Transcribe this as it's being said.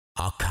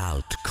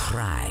occult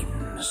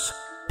crimes,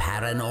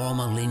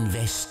 paranormal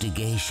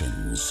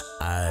investigations,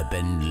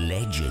 urban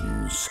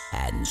legends,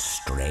 and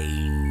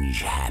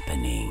strange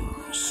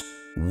happenings.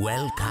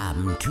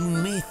 Welcome to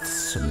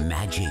Myths,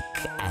 Magic,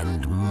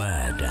 and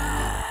Murder.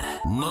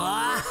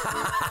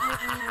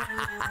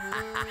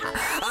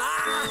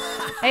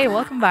 Hey,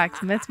 welcome back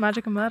to Myths,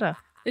 Magic, and Murder.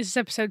 This is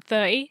episode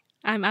 30.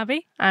 I'm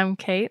Abby. I'm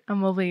Kate,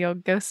 and we'll be your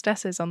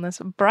ghostesses on this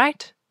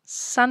bright,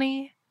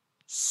 sunny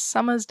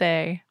summer's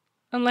day.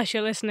 Unless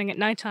you're listening at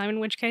nighttime, in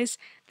which case,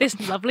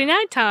 this lovely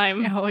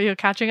nighttime. Or you're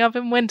catching up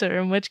in winter,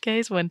 in which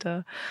case,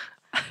 winter.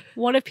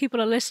 What if people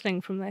are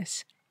listening from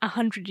this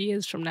 100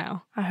 years from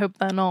now? I hope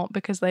they're not,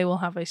 because they will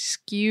have a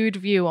skewed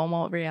view on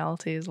what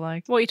reality is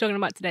like. What are you talking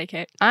about today,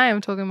 Kate? I am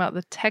talking about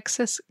the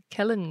Texas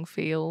killing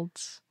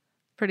fields.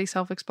 Pretty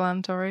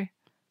self-explanatory.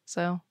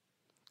 So,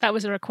 That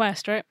was a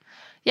request, right?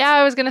 yeah,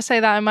 I was going to say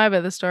that in my bit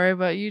of the story,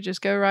 but you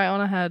just go right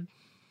on ahead.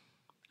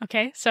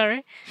 Okay,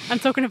 sorry. I'm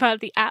talking about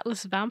the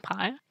Atlas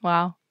Vampire.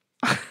 Wow.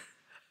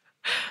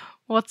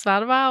 What's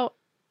that about?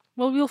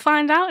 Well, we'll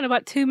find out in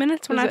about 2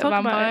 minutes when Is I it a talk about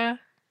it. vampire?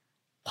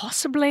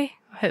 Possibly.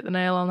 Hit the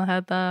nail on the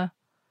head there.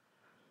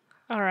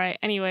 All right,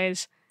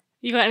 anyways.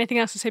 You got anything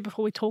else to say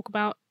before we talk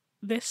about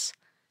this?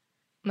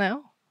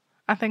 No,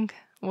 I think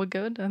we're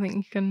good. I think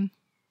you can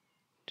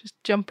just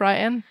jump right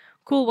in.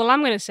 Cool. Well, I'm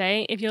going to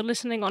say, if you're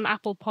listening on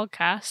Apple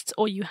Podcasts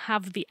or you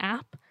have the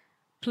app,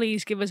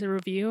 please give us a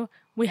review.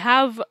 We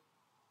have,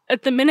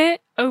 at the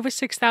minute, over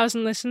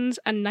 6,000 listens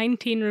and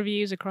 19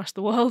 reviews across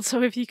the world.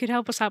 So if you could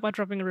help us out by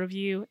dropping a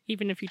review,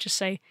 even if you just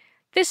say,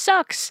 this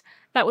sucks,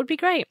 that would be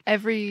great.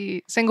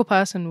 Every single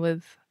person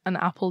with an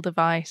Apple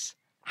device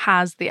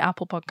has the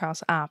Apple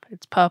Podcasts app.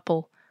 It's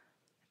purple.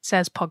 It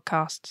says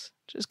podcasts.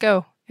 Just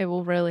go. It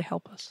will really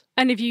help us.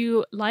 And if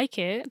you like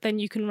it, then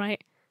you can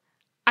write,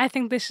 I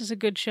think this is a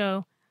good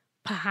show,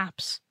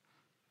 perhaps.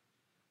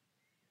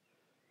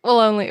 Well,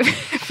 only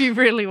if you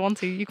really want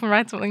to. You can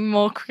write something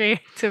more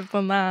creative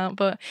than that.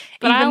 But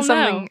But even I'll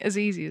something know. as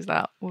easy as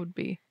that would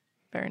be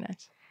very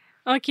nice.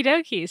 Okie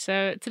dokie.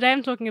 So today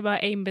I'm talking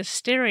about a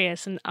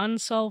mysterious and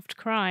unsolved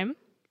crime.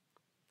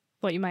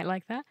 Thought you might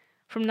like that.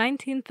 From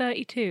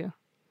 1932.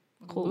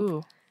 Called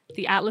Ooh.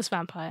 The Atlas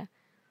Vampire.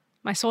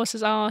 My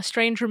sources are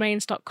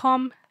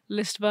strangeremains.com,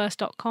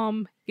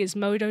 listverse.com,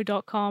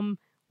 gizmodo.com,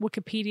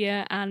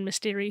 Wikipedia, and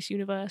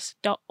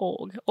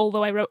mysteriousuniverse.org.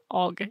 Although I wrote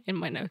OG in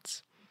my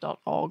notes.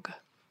 .org.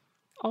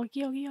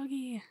 Oggy, oggy,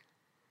 oggy.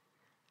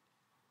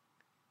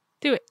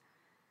 Do it.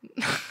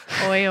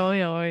 Oi,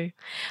 oi, oi.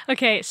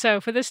 Okay, so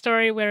for this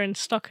story, we're in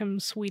Stockholm,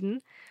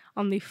 Sweden,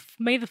 on the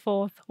May the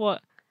 4th.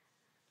 What?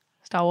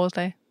 Star Wars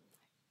Day.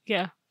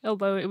 Yeah,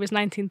 although it was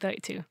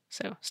 1932,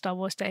 so Star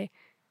Wars Day.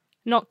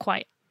 Not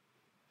quite.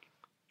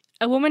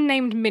 A woman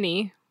named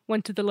Minnie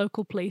went to the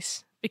local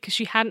police because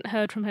she hadn't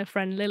heard from her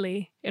friend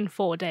Lily in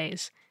 4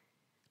 days.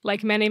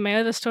 Like many of my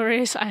other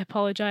stories, I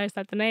apologise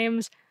that the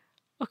names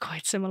are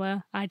quite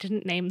similar. I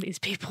didn't name these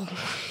people.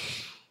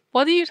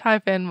 What do you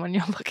type in when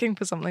you're looking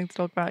for something to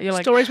talk about? You're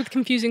like, Stories with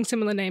confusing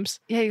similar names.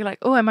 yeah, you're like,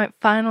 oh, I might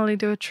finally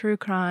do a true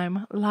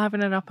crime,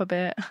 liven it up a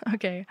bit.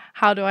 Okay,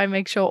 how do I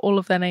make sure all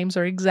of their names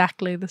are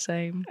exactly the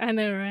same? I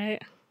know,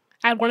 right?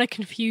 I want to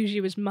confuse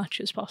you as much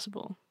as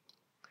possible.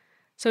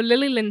 So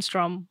Lily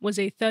Lindstrom was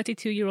a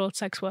 32-year-old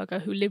sex worker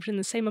who lived in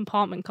the same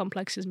apartment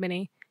complex as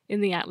Minnie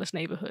in the Atlas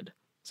neighborhood.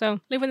 So,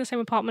 live in the same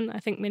apartment. I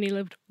think Minnie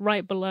lived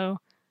right below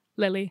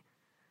Lily.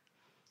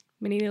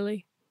 Minnie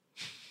Lily.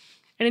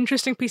 An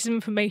interesting piece of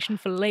information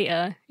for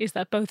later is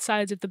that both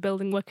sides of the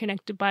building were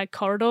connected by a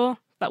corridor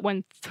that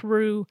went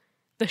through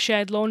the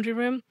shared laundry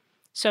room.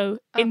 So,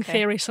 in Okay.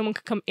 theory, someone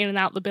could come in and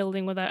out the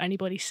building without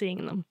anybody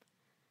seeing them.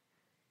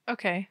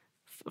 Okay,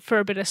 For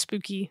a bit of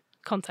spooky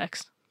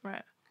context.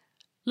 right.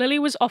 Lily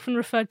was often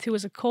referred to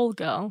as a call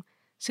girl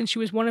since she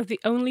was one of the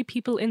only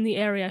people in the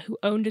area who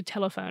owned a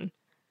telephone.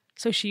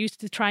 So she used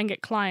to try and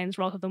get clients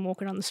rather than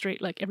walking on the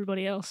street like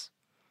everybody else.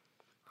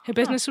 Her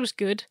business was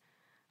good,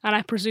 and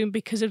I presume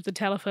because of the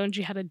telephone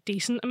she had a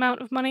decent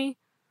amount of money,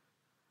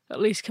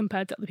 at least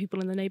compared to other people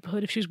in the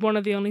neighborhood, if she was one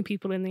of the only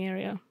people in the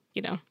area,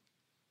 you know.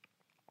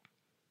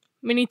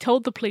 Minnie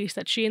told the police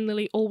that she and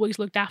Lily always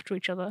looked after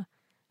each other,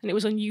 and it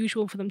was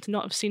unusual for them to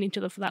not have seen each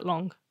other for that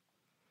long.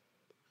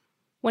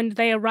 When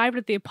they arrived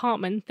at the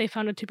apartment, they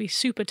found it to be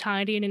super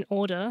tidy and in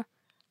order.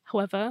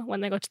 However,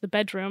 when they got to the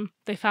bedroom,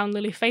 they found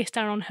Lily face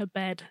down on her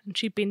bed, and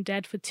she'd been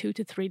dead for 2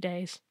 to 3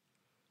 days.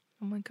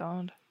 Oh my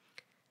god.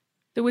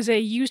 There was a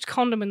used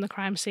condom in the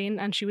crime scene,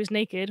 and she was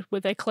naked,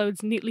 with her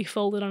clothes neatly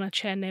folded on a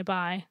chair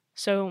nearby.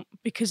 So,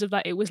 because of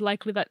that, it was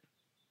likely that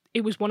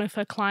it was one of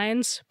her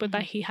clients, but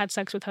that he had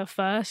sex with her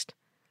first,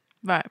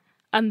 Right.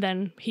 and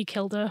then he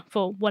killed her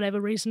for whatever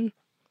reason.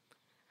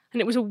 And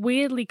it was a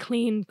weirdly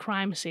clean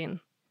crime scene.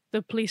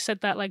 The police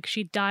said that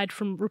she died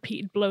from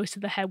repeated blows to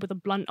the head with a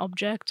blunt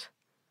object.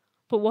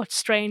 But what's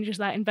strange is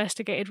that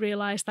investigators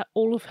realised that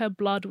all of her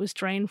blood was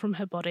drained from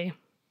her body.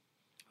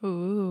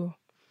 Ooh.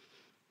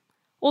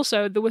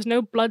 Also, there was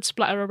no blood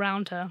splatter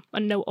around her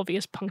and no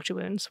obvious puncture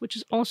wounds, which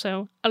is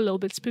also a little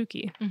bit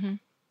spooky. Mm-hmm.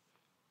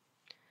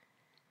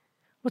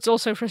 What's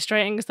also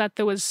frustrating is that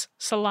there was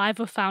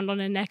saliva found on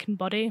her neck and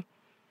body.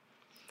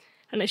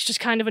 And it's just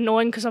kind of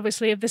annoying because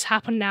obviously if this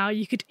happened now,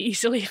 you could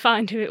easily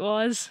find who it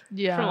was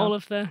from all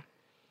of the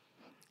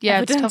Yeah,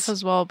 it's evidence. tough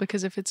as well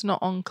because if it's not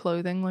on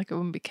clothing, like it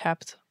wouldn't be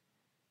kept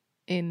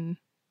in.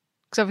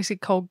 Because obviously,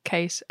 cold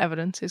case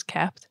evidence is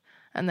kept,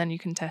 and then you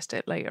can test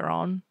it later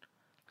on.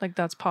 Like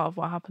that's part of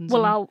what happens.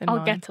 Well, in I'll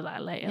mine. get to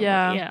that later. but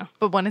Yeah, yeah.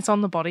 But when it's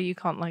on the body, you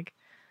can't like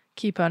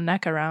keep her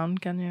neck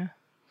around, can you?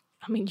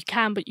 I mean, you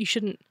can, but you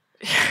shouldn't.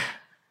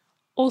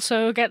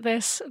 Also, get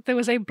this, there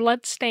was a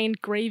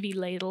blood-stained gravy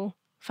ladle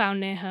found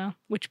near her,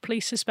 which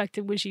police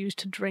suspected was used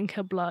to drink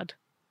her blood.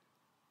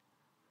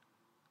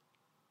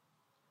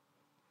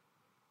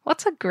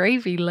 What's a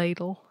gravy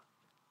ladle?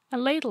 A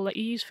ladle that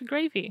you use for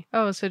gravy.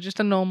 Oh, so just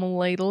a normal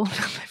ladle.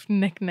 They've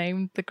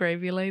nicknamed the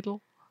gravy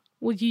ladle.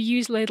 Would you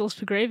use ladles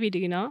for gravy, do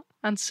you not?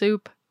 And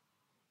soup.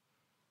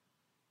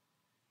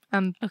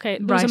 And Okay,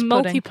 there was rice a pudding.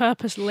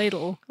 multi-purpose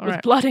ladle with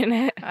Alright. blood in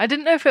it. I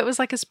didn't know if it was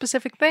like a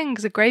specific thing,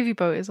 because a gravy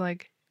boat is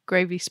like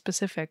gravy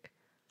specific.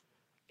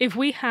 If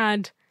we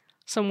had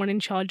someone in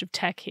charge of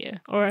tech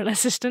here, or an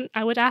assistant,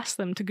 I would ask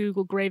them to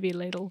Google gravy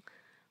ladle.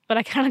 But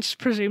I kind of just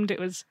presumed it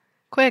was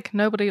Quick,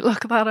 nobody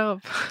look that up.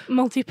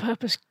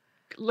 multi-purpose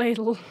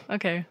ladle.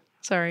 Okay,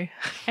 sorry.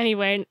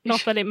 Anyway,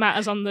 not that it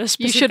matters on the You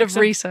specifics. should have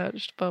of-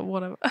 researched, but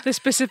whatever. the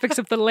specifics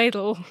of the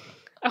ladle.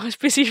 I was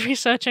busy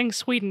researching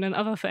Sweden and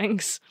other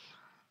things.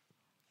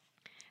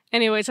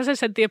 Anyways, as I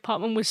said, the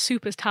apartment was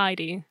super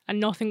tidy and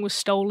nothing was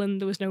stolen.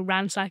 There was no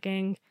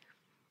ransacking.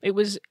 It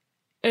was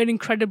an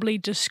incredibly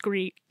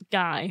discreet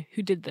guy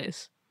who did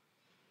this.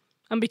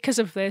 And because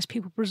of this,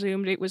 people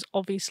presumed it was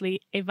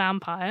obviously a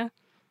vampire,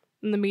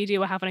 and the media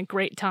were having a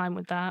great time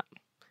with that.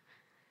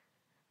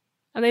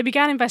 And they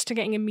began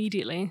investigating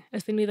immediately,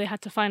 as they knew they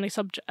had to find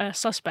a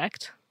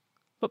suspect.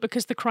 But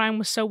because the crime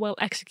was so well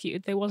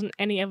executed, there wasn't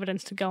any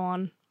evidence to go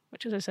on,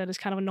 which, as I said, is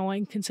kind of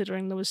annoying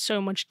considering there was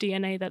so much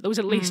DNA there. There was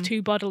at least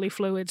 2 bodily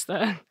fluids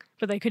there,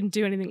 but they couldn't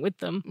do anything with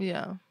them.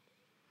 Yeah.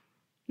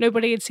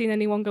 Nobody had seen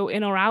anyone go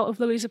in or out of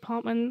Lily's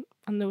apartment,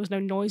 and there was no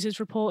noises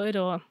reported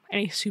or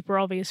any super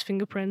obvious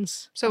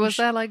fingerprints. So was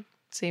there like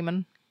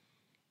semen?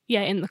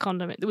 Yeah, in the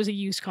condom. There was a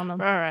used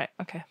condom. Alright,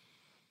 okay.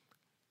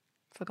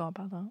 Forgot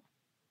about that.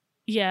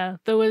 Yeah,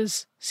 there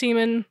was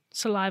semen,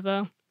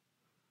 saliva.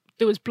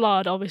 There was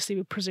blood, obviously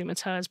we presume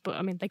it's hers, but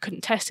I mean, they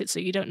couldn't test it, so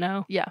you don't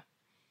know. Yeah.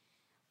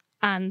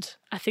 And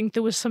I think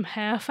there was some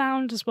hair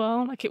found as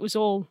well. Like, it was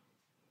all...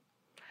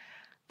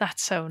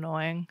 That's so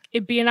annoying.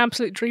 It'd be an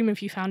absolute dream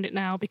if you found it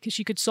now, because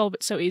you could solve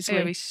it so easily.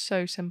 It'd be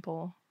so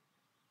simple.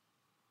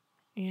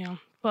 Yeah,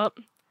 but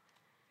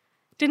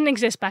didn't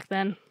exist back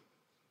then.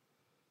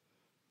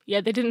 Yeah,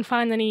 they didn't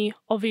find any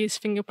obvious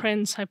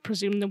fingerprints. I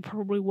presume there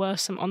probably were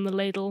some on the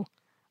ladle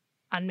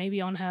and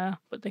maybe on her,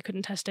 but they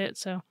couldn't test it,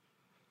 so...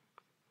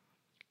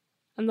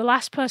 And the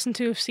last person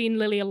to have seen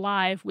Lily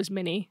alive was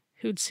Minnie,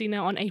 who'd seen her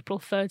on April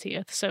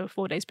 30th, so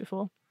 4 days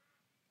before.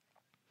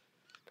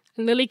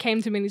 And Lily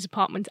came to Minnie's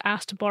apartment,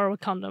 asked to borrow a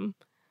condom,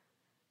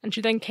 and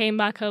she then came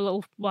back a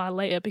little while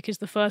later because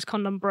the first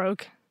condom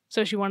broke,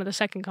 so she wanted the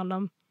second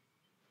condom.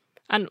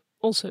 And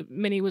also,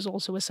 Minnie was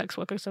also a sex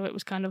worker, so it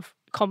was kind of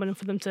common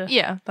for them to...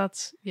 Yeah,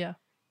 that's... Yeah.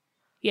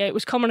 Yeah, it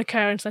was common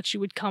occurrence that she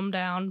would come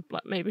down,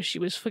 like maybe she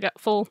was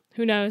forgetful,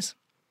 who knows,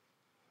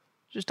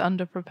 Just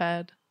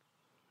underprepared.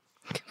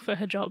 for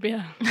her job,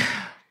 yeah.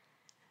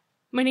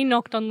 Minnie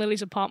knocked on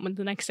Lily's apartment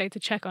the next day to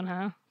check on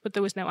her, but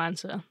there was no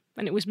answer.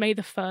 And it was May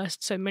the 1st,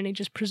 so Minnie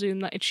just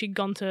presumed that she'd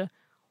gone to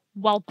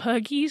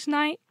Walpurgis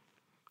night.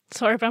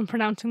 Sorry if I'm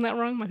pronouncing that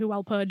wrong, might be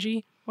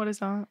Walpurgi. What is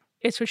that?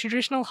 It's a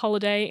traditional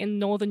holiday in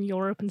Northern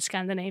Europe and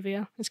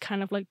Scandinavia. It's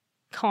kind of like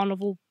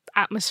carnival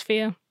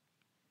atmosphere.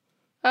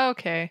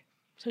 Okay.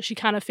 So she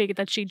kind of figured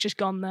that she'd just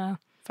gone there.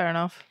 Fair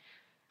enough.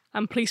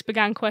 And police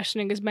began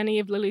questioning as many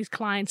of Lily's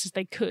clients as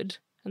they could,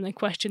 and they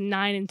questioned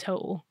 9 in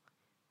total.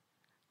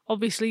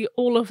 Obviously,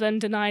 all of them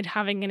denied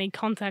having any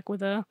contact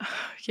with her,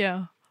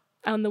 Yeah.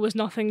 and there was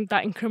nothing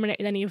that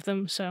incriminated any of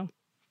them, so...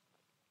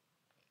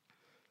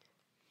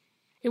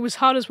 It was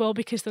hard as well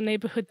because the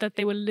neighbourhood that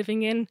they were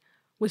living in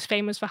was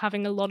famous for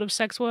having a lot of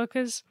sex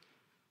workers,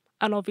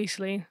 and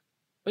obviously,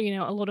 you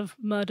know, a lot of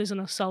murders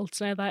and assaults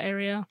near that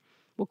area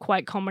were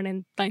quite common in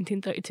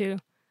 1932.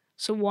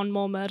 So one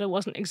more murder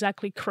wasn't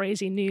exactly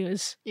crazy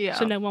news. Yeah.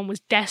 So no one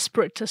was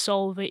desperate to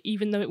solve it,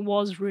 even though it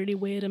was really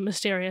weird and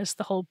mysterious,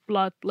 the whole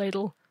blood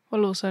ladle.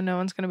 Well, also, no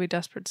one's going to be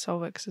desperate to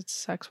solve it because it's a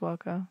sex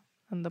worker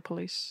and the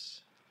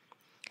police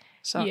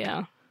suck.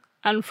 Yeah.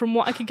 And from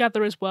what I could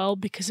gather as well,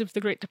 because of the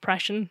Great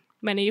Depression,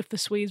 many of the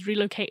Swedes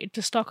relocated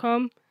to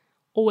Stockholm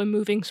or were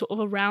moving sort of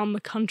around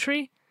the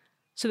country.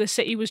 So the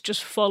city was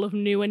just full of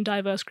new and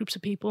diverse groups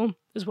of people,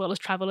 as well as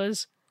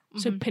travellers.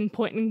 So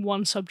pinpointing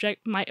one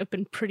subject might have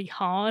been pretty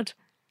hard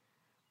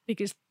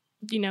because,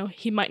 you know,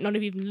 he might not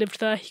have even lived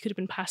there. He could have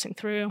been passing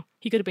through.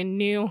 He could have been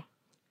new.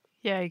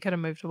 Yeah, he could have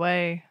moved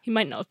away. He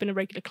might not have been a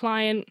regular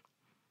client.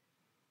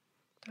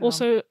 Damn.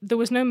 Also, there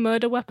was no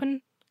murder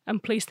weapon,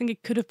 and police think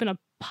it could have been a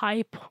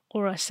pipe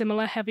or a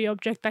similar heavy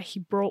object that he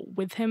brought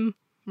with him.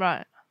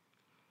 Right.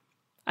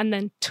 and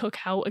then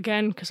took out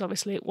again because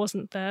obviously it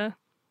wasn't there.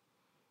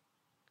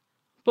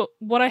 But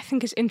what I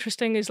think is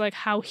interesting is like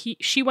how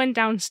she went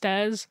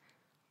downstairs,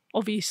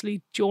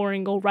 obviously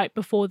during or right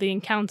before the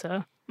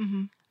encounter,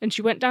 and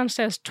she went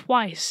downstairs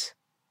twice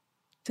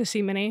to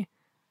see Minnie,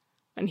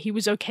 and he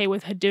was okay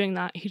with her doing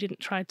that. He didn't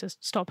try to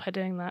stop her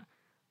doing that.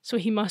 So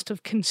he must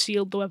have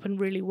concealed the weapon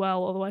really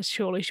well, otherwise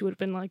surely she would have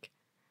been like,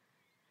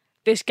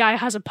 this guy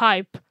has a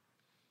pipe.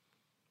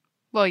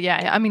 Well,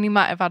 yeah, I mean, he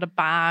might have had a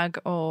bag,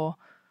 or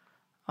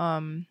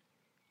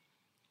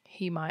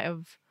he might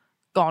have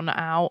gone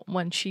out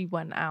when she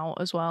went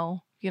out as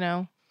well, you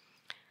know?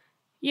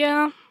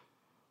 Yeah.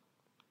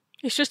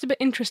 It's just a bit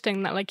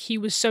interesting that like he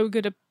was so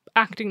good at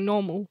acting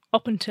normal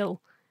up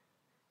until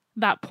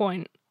that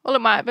point. Well,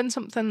 it might have been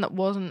something that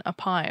wasn't a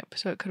pipe,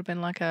 so it could have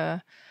been like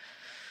a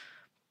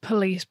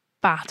police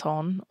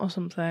baton or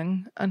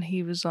something, and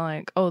he was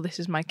like, oh, this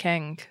is my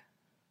king.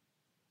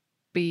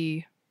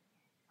 Be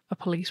a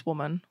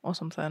policewoman or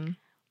something.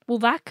 Well,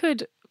 that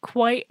could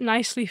quite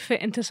nicely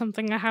fit into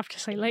something I have to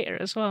say later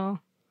as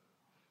well.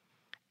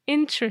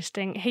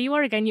 Interesting. Here you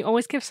are again. You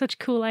always give such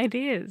cool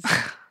ideas.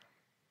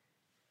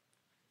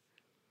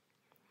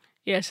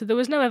 Yeah, so there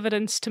was no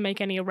evidence to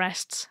make any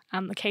arrests,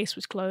 and the case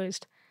was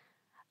closed.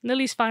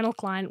 Lily's final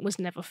client was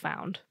never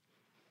found.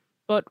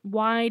 But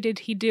why did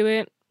he do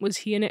it? Was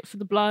he in it for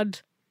the blood?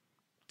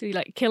 Did he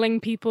like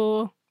killing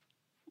people?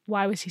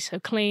 Why was he so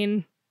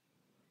clean?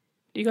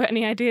 Do you got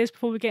any ideas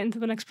before we get into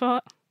the next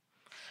part?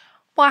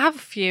 Well, I have a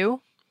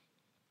few.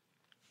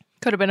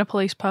 Could have been a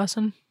police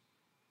person.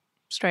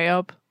 Straight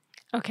up.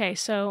 Okay,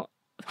 so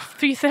a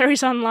few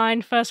theories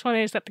online. First one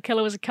is that the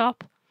killer was a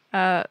cop.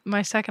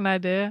 My second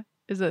idea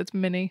is that it's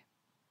Minnie.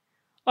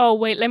 Oh,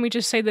 wait, let me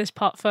just say this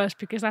part first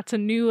because that's a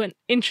new and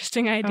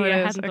interesting idea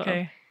I hadn't thought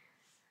of.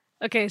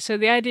 Okay, so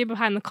the idea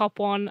behind the cop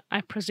one, I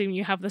presume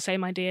you have the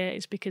same idea,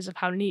 is because of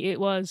how neat it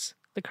was.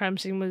 The crime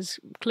scene was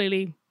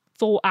clearly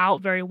thought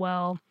out very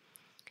well.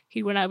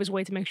 He went out of his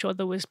way to make sure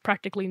there was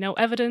practically no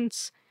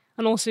evidence.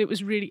 And also it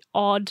was really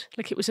odd.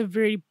 Like, it was a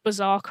very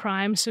bizarre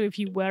crime, so if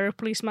you were a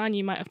policeman,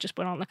 you might have just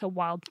went on like a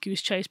wild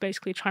goose chase,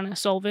 basically trying to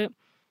solve it.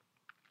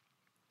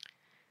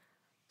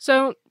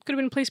 So, could have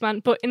been a policeman,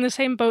 but in the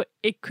same boat,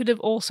 it could have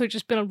also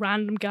just been a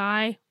random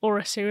guy or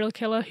a serial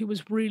killer who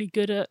was really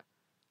good at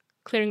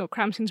clearing up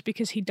crime scenes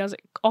because he does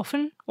it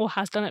often or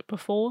has done it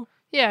before.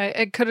 Yeah,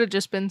 it could have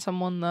just been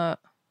someone that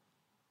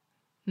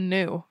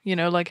knew, you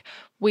know, like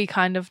we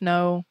kind of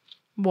know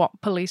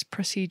what police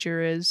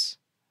procedure is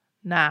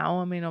now.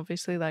 I mean,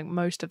 obviously, like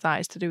most of that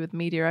is to do with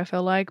media, I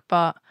feel like,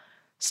 but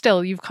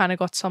still, you've kind of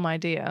got some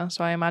idea.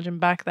 So I imagine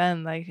back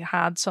then they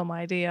had some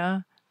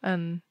idea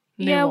and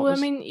knew yeah, what well, was...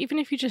 I mean, even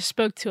if you just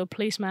spoke to a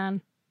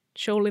policeman,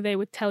 surely they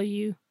would tell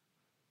you.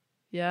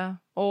 Yeah,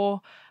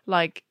 or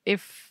like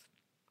if,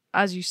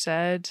 as you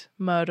said,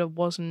 murder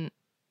wasn't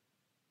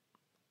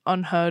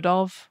unheard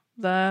of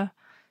there.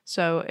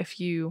 So if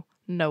you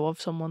know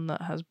of someone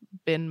that has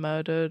been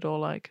murdered or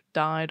like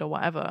died or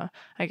whatever,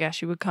 I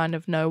guess you would kind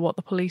of know what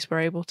the police were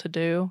able to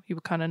do. You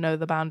would kind of know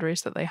the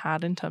boundaries that they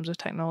had in terms of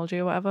technology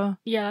or whatever.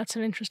 Yeah, that's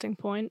an interesting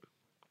point.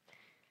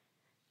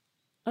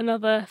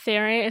 Another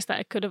theory is that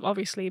it could have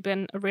obviously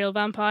been a real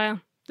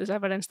vampire. There's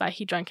evidence that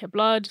he drank her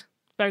blood,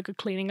 very good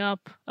cleaning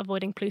up,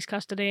 avoiding police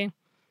custody.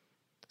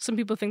 Some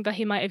people think that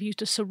he might have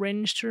used a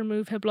syringe to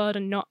remove her blood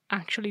and not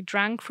actually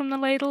drank from the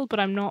ladle, but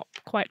I'm not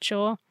quite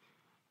sure.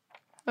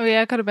 Oh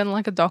yeah, it could have been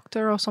like a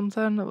doctor or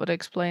something that would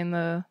explain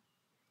the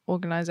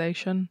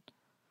organization.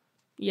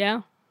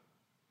 Yeah.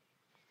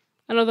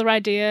 Another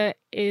idea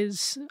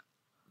is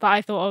that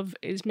I thought of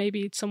is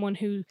maybe it's someone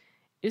who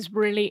is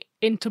really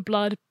into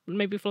blood,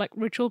 maybe for like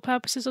ritual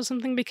purposes or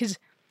something, because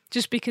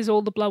just because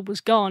all the blood was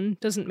gone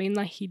doesn't mean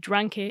that he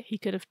drank it. He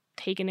could have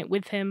taken it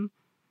with him.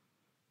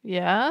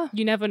 Yeah.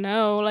 You never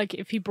know, like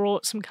if he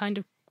brought some kind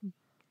of,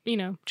 you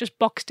know, just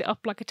boxed it up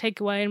like a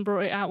takeaway and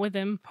brought it out with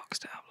him.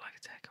 Boxed it up like a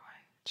takeaway.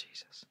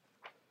 Jesus.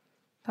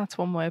 That's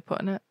one way of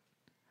putting it.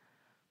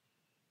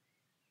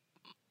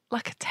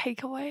 Like a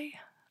takeaway?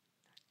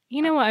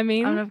 You know what I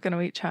mean? I'm never going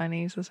to eat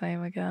Chinese the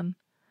same again.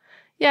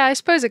 Yeah, I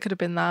suppose it could have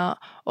been that.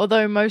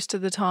 Although most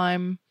of the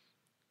time,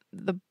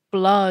 the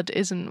blood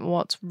isn't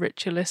what's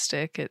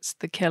ritualistic, it's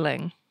the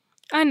killing.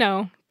 I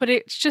know, but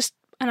it's just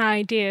an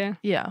idea.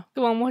 Yeah.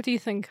 Go on, what do you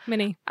think,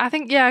 Minnie? I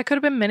think, yeah, it could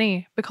have been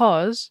Minnie,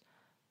 because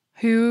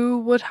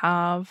who would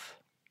have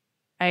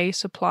a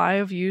supply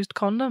of used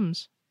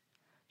condoms?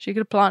 She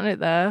could have planted it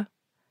there.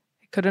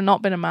 It could have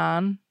not been a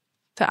man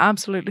to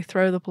absolutely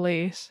throw the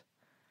police.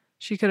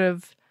 She could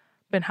have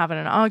been having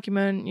an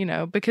argument, you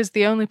know, because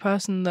the only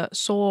person that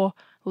saw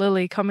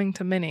Lily coming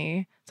to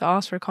Minnie to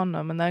ask for a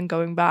condom and then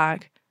going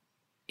back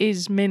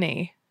is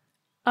Minnie.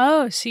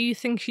 Oh, so you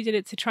think she did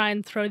it to try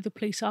and throw the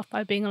police off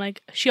by being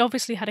like, she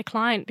obviously had a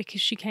client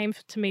because she came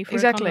to me for a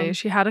condom. Exactly.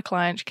 She had a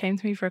client. She came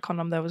to me for a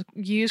condom. There was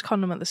used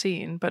condom at the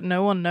scene, but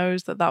no one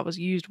knows that that was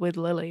used with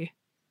Lily.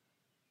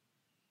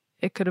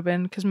 It could have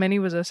been because Minnie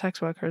was a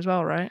sex worker as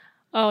well, right?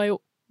 Oh,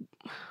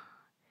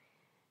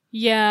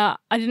 yeah.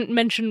 I didn't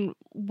mention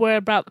where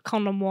about the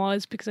condom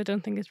was because I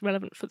don't think it's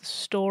relevant for the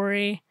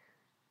story.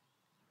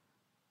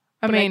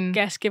 I But mean, I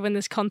guess given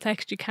this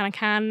context, you kind of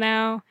can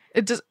now.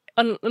 it does.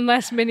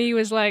 Unless Minnie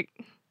was like,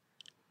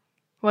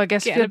 Well, I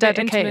guess if getting you're a bit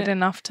dedicated intimate.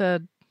 enough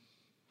to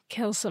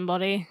kill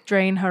somebody.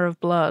 drain her of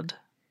blood,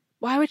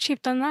 Why would she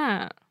have done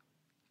that?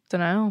 don't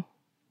know.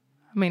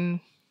 I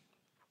mean,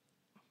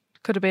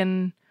 could have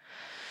been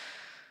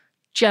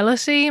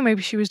jealousy.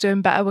 Maybe she was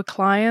doing better with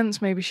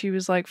clients. Maybe she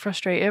was like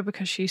frustrated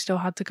because she still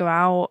had to go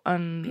out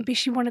and Maybe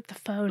she wanted the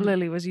phone.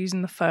 Lily was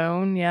using the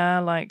phone. Yeah,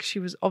 like she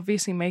was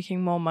obviously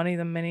making more money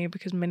than Minnie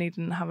because Minnie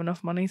didn't have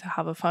enough money to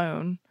have a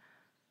phone.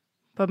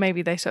 But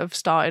maybe they sort of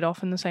started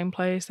off in the same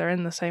place. They're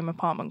in the same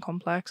apartment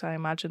complex. I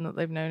imagine that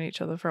they've known each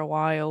other for a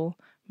while.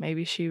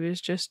 Maybe she was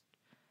just,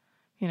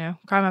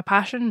 crime of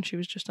passion. She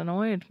was just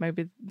annoyed.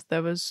 Maybe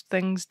there was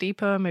things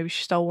deeper. Maybe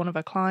she stole one of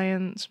her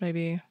clients.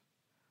 Maybe,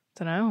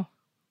 don't know.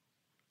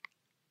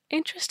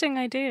 Interesting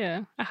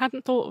idea. I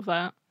hadn't thought of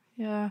that.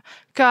 Yeah.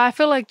 'Cause I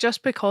feel like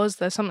just because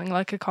there's something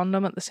like a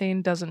condom at the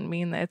scene doesn't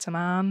mean that it's a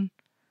man.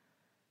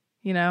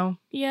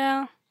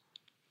 Yeah.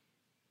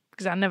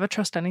 Because I never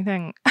trust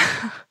anything.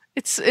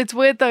 It's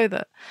weird though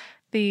that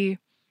the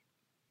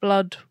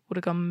blood would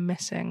have gone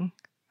missing.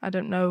 I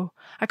don't know.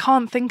 I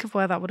can't think of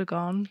where that would have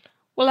gone.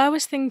 Well, I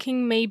was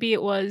thinking maybe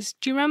it was.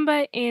 Do you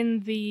remember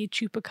in the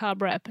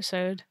Chupacabra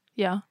episode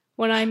Yeah.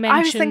 when I mentioned?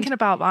 I was thinking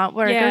about that,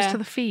 where it goes Yeah. to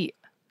the feet.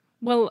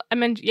 Well, I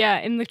meant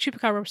in the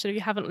Chupacabra episode. If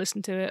you haven't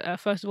listened to it,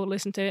 first of all,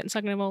 listen to it, and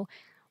second of all,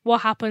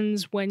 what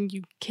happens when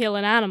you kill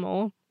an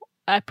animal?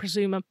 I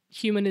presume a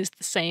human is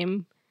the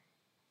same.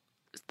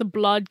 The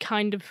blood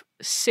kind of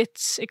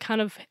sits. It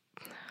kind of.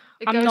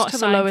 It I'm goes not to a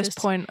the lowest scientist.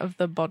 point of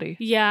the body.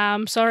 Yeah,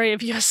 I'm sorry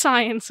if you're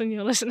science and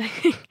you're listening.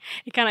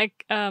 It kind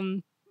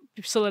of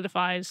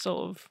solidifies,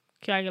 sort of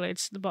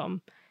coagulates to the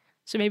bottom.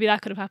 So maybe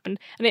that could have happened.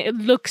 And it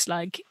looks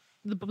like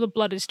the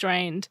blood is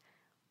drained.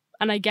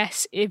 And I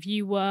guess if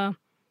you were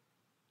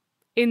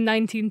in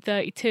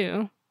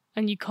 1932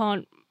 and you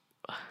can't.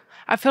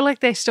 I feel like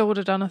they still would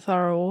have done a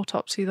thorough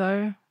autopsy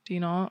though. Do you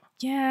not?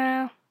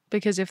 Yeah.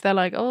 Because if they're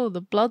like, oh,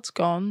 the blood's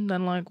gone,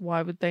 then like,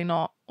 why would they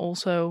not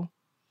also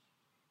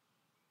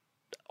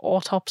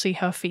autopsy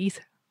her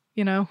feet?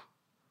 It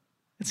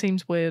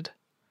seems weird.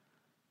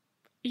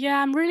 Yeah,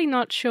 I'm really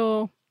not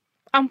sure.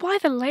 And why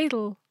the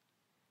ladle?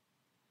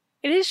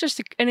 It is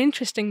just an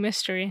interesting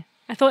mystery.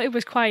 I thought it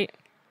was quite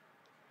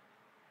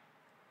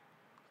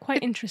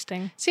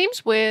interesting.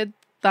 Seems weird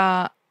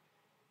that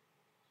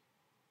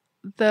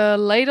the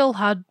ladle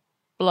had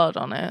blood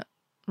on it,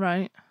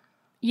 right?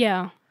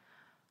 Yeah.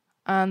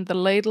 And the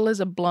ladle is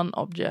a blunt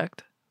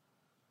object.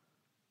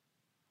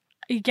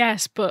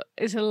 Yes, but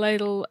is a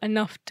ladle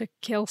enough to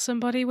kill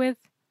somebody with?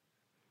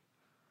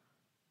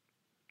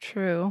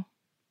 True.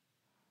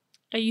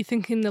 Are you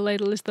thinking the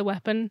ladle is the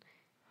weapon?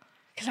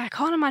 Because I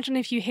can't imagine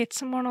if you hit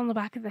someone on the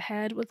back of the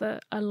head with a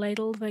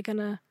ladle, they're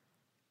gonna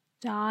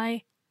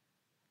die.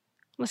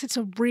 Unless it's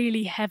a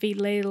really heavy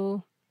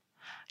ladle.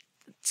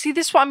 See,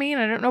 this is what I mean.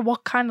 I don't know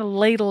what kind of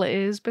ladle it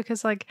is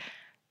because, like,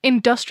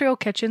 industrial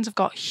kitchens have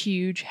got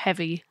huge,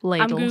 heavy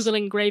ladles. I'm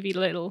Googling gravy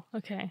ladle.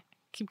 Okay,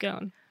 keep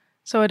going.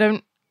 So I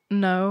don't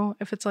know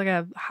if it's like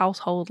a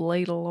household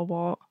ladle or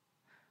what.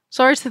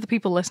 Sorry to the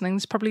people listening.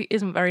 This probably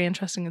isn't very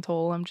interesting at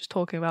all. I'm just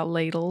talking about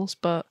ladles,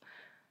 but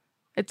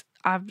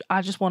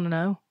I just want to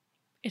know.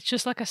 It's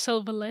just like a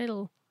silver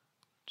ladle.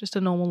 Just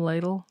a normal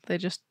ladle. They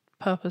just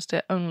purposed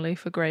it only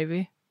for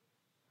gravy.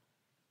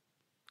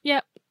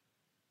 Yep.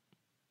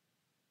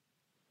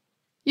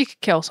 You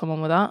could kill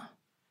someone with that.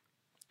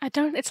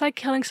 It's like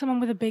killing someone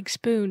with a big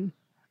spoon.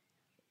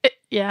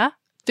 Yeah,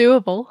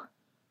 doable.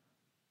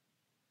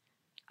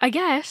 I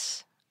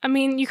guess. I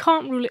mean, you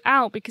can't rule it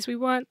out because we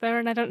weren't there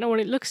and I don't know what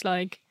it looks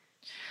like.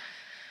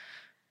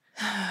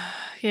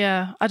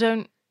 Yeah, I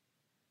don't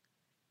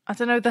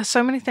know. There's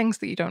so many things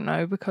that you don't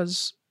know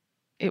because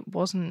it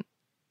wasn't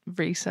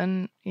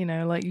recent,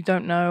 like you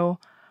don't know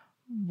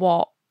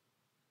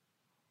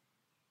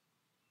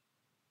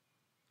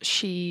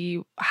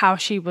how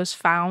she was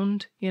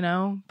found,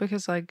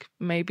 because like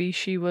maybe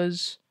she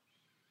was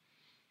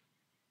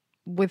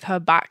with her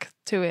back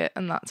to it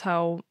and that's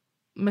how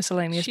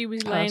miscellaneous She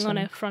was laying on person-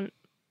 her front,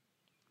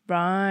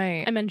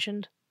 Right. I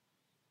mentioned.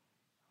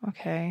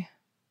 Okay.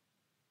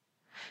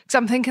 Because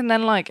I'm thinking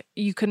then, like,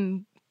 you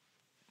can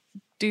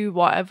do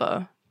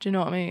whatever. Do you know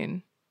what I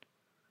mean?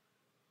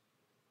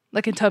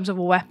 Like, in terms of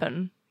a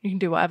weapon, you can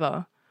do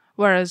whatever.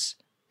 Whereas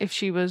if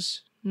she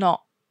was on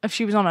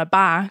her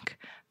back,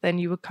 then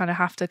you would kind of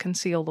have to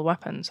conceal the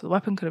weapon. So the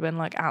weapon could have been,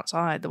 like,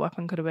 outside. The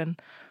weapon could have been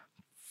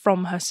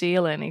from her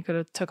ceiling. He could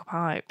have took a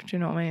pipe. Do you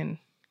know what I mean?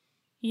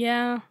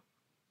 Yeah.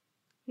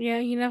 Yeah,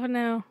 you never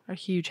know. A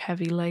huge,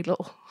 heavy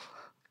ladle.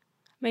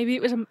 Maybe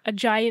it was a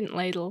giant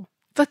ladle.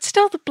 But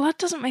still, the blood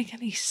doesn't make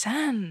any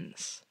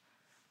sense.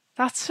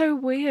 That's so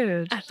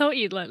weird. I thought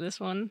you'd like this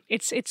one.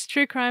 It's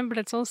true crime, but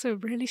it's also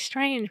really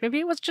strange. Maybe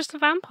it was just a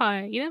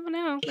vampire. You never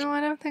know. No,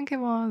 I don't think it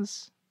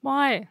was.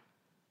 Why?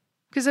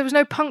 Because there was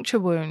no puncture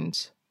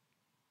wounds.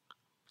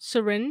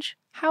 Syringe?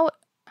 How?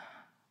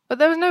 But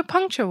there was no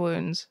puncture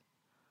wounds.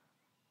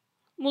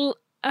 Well,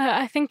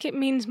 I think it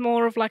means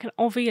more of like an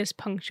obvious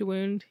puncture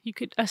wound.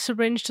 A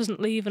syringe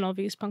doesn't leave an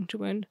obvious puncture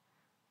wound.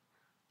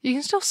 You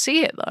can still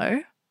see it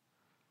though.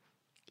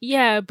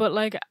 Yeah, but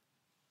like,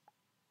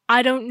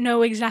 I don't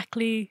know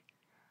exactly.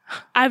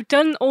 I've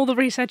done all the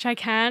research I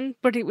can,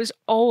 but it was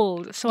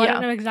old, so I Yeah.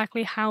 don't know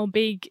exactly how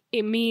big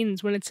it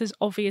means when it says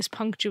obvious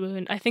puncture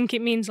wound. I think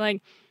it means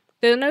like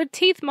there are no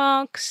teeth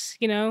marks,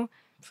 you know.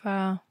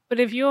 Fair. But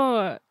if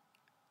you're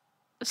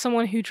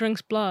someone who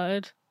drinks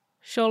blood,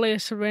 surely a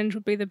syringe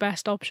would be the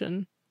best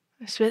option.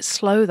 It's a bit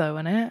slow though,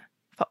 isn't it?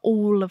 For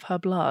all of her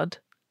blood.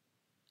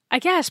 I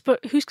guess,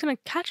 but who's going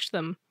to catch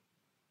them?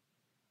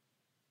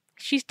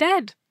 She's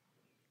dead.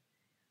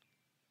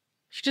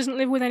 She doesn't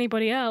live with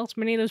anybody else.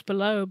 Many lives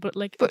below, but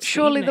like. But it's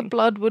surely the evening.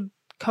 blood would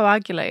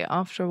coagulate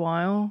after a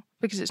while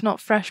because it's not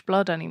fresh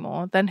blood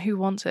anymore. Then who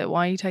wants it?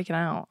 Why are you taking it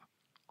out?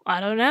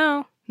 I don't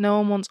know. No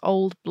one wants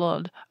old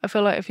blood. I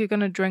feel like if you're going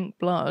to drink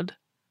blood,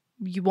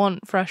 you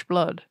want fresh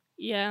blood.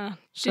 Yeah.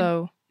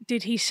 So,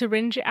 Did he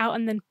syringe it out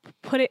and then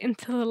put it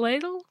into the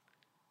ladle?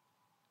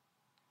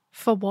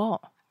 for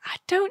what? I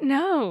don't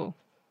know.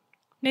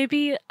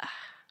 Maybe.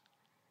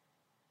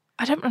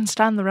 I don't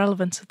understand the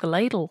relevance of the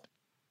ladle.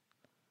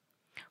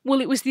 Well,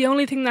 it was the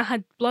only thing that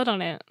had blood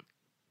on it.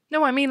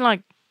 No, I mean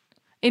like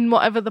in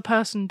whatever the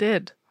person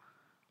did.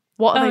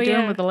 What are Oh, they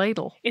doing yeah. with the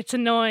ladle? It's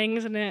annoying,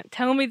 isn't it?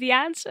 Tell me the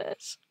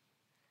answers.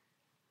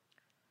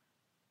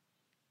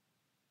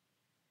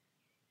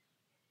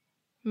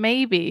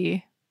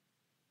 Maybe,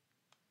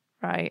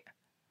 right,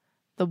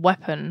 the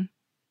weapon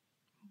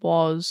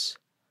was,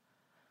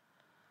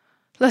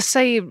 let's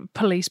say,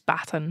 police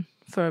baton,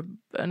 for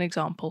an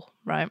example,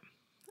 right?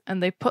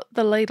 And they put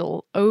the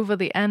ladle over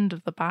the end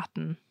of the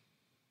baton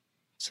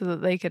so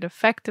that they could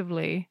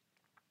effectively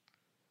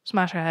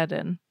smash her head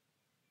in,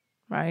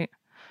 right?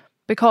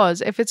 Because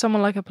if it's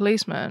someone like a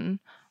policeman,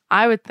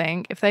 I would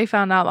think if they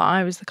found out that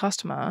I was the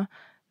customer,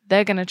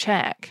 they're going to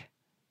check.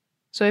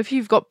 So if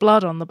you've got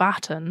blood on the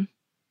baton,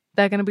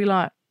 they're going to be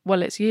like,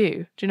 well, it's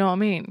you. Do you know what I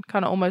mean?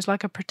 Kind of almost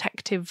like a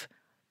protective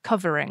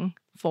covering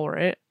for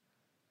it.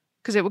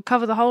 Because it would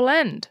cover the whole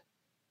end.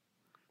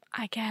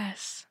 I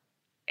guess.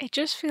 It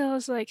just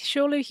feels like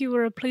surely if you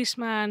were a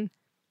policeman,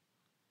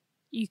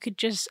 you could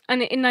just.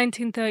 And in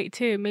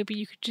 1932, maybe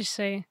you could just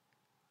say,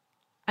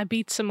 I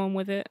beat someone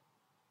with it.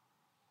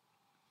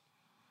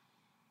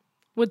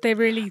 Would they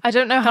really? I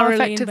don't know how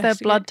thoroughly effective their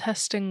investigate? blood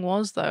testing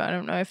was, though. I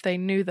don't know if they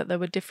knew that there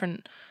were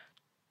different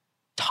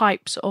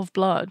types of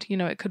blood. You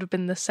know, it could have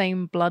been the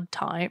same blood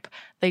type.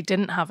 They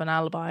didn't have an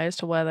alibi as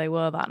to where they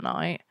were that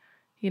night.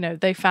 You know,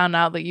 they found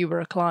out that you were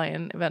a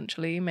client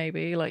eventually,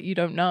 maybe. Like, you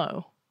don't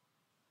know.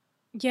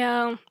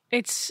 Yeah,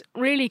 it's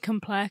really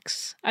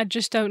complex. I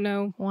just don't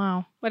know.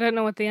 Wow. I don't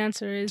know what the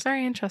answer is. It's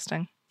very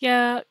interesting.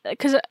 Yeah,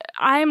 because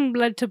I'm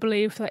led to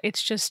believe that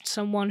it's just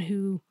someone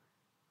who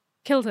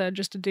killed her,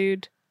 just a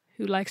dude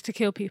who likes to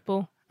kill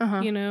people.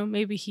 Uh-huh. You know,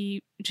 maybe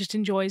he just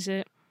enjoys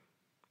it.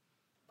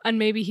 And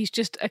maybe he's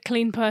just a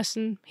clean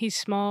person, he's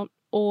smart,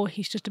 or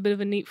he's just a bit of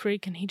a neat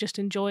freak and he just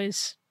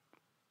enjoys,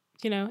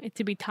 you know, it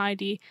to be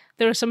tidy.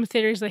 There are some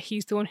theories that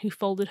he's the one who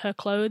folded her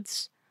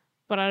clothes,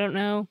 but I don't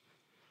know.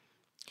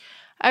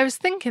 I was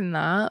thinking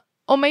that.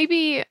 Or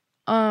maybe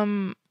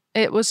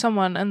it was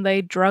someone and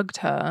they drugged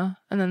her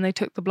and then they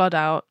took the blood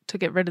out to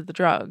get rid of the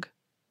drug.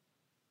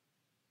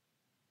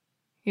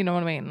 You know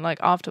what I mean? Like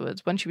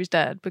afterwards, when she was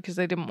dead, because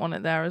they didn't want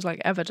it there as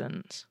like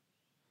evidence.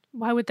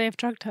 Why would they have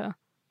drugged her?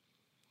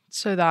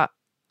 So that,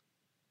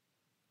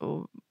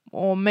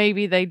 or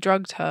maybe they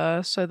drugged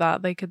her so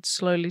that they could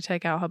slowly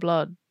take out her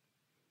blood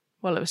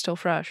while it was still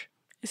fresh.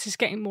 This is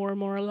getting more and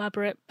more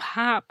elaborate.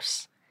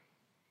 Perhaps.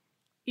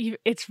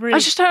 It's really. I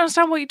just don't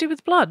understand what you do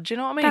with blood. Do you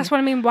know what I mean? That's what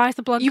I mean. Why is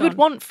the blood You gone? would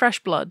want fresh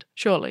blood,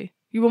 surely.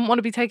 You wouldn't want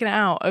to be taking it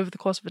out over the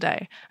course of a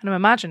day. And I'm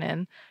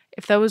imagining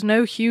if there was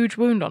no huge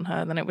wound on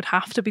her, then it would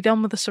have to be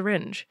done with a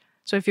syringe.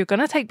 So if you're going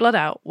to take blood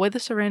out with a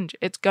syringe,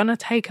 it's going to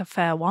take a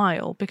fair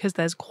while because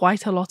there's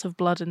quite a lot of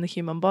blood in the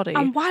human body.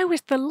 And why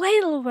was the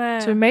ladle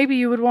there? So maybe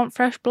you would want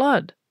fresh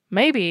blood.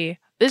 Maybe,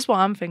 this is what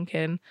I'm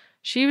thinking,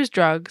 she was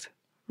drugged,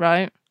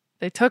 right?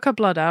 They took her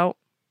blood out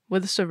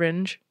with a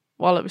syringe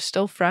while it was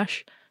still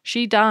fresh.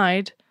 She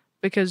died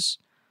because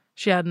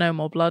she had no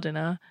more blood in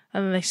her.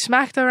 And then they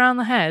smacked her around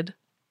the head.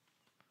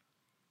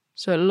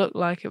 So it looked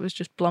like it was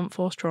just blunt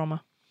force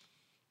trauma.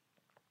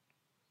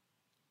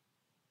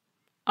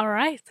 All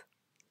right.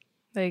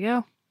 There you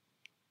go.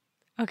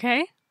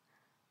 Okay.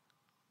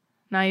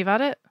 Now you've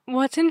had it.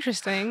 What's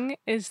interesting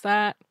is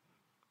that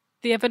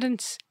the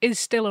evidence is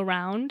still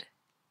around.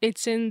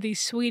 It's in the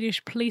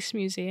Swedish Police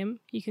Museum.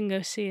 You can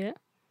go see it.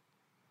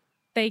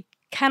 They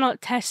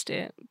cannot test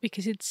it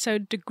because it's so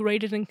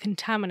degraded and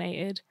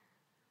contaminated.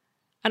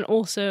 And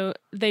also,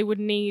 they would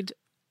need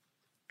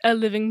a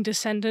living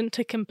descendant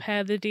to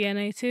compare the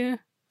DNA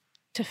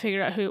to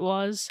figure out who it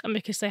was. And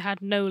because they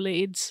had no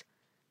leads,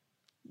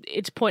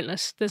 it's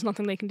pointless. There's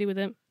nothing they can do with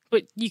it.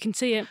 But you can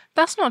see it.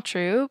 That's not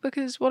true,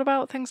 because what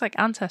about things like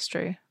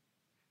Ancestry?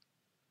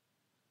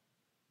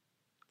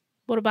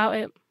 What about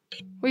it?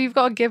 Well, you've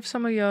got to give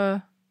some of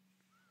your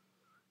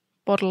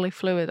bodily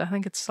fluid. I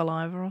think it's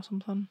saliva or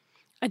something.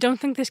 I don't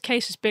think this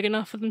case is big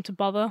enough for them to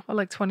bother. Or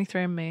like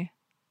 23andMe,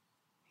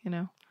 you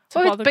know. To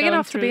Well, it's bother big going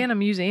enough to be through. in a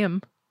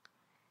museum.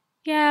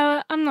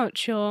 Yeah, I'm not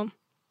sure.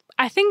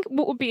 I think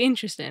what would be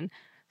interesting.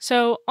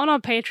 So on our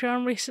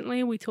Patreon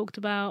recently, we talked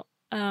about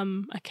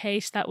a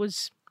case that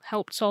was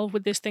helped solve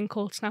with this thing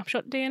called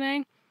snapshot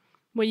DNA,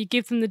 where you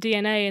give them the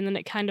DNA and then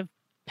it kind of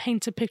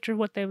paints a picture of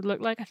what they would look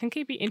like. I think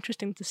it'd be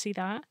interesting to see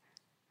that.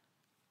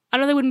 I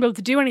know they wouldn't be able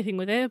to do anything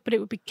with it, but it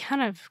would be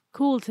kind of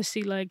cool to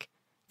see like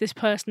this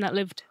person that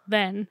lived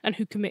then and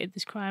who committed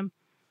this crime.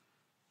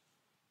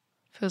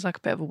 Feels like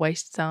a bit of a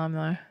waste of time,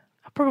 though.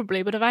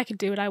 Probably, but if I could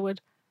do it, I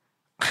would.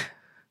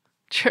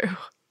 True.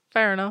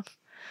 Fair enough.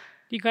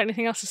 You got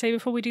anything else to say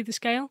before we do the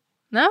scale?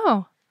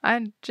 No,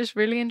 I just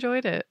really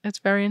enjoyed it. It's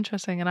very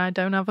interesting, and I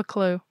don't have a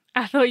clue.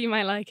 I thought you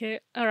might like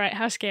it. All right,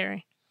 how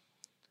scary?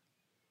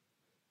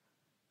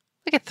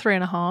 I get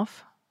 3.5.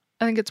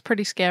 I think it's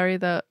pretty scary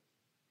that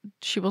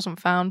she wasn't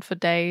found for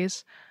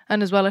days,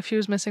 and as well if she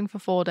was missing for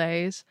 4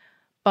 days,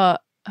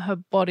 but her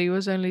body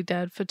was only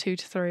dead for 2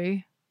 to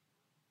 3.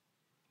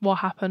 What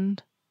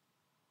happened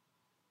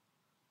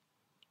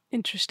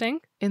Interesting.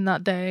 in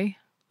that day?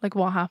 Like,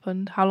 what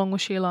happened? How long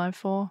was she alive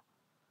for?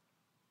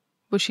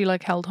 Was she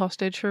like held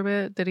hostage for a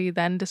bit? Did he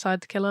then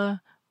decide to kill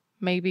her?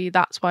 Maybe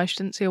that's why she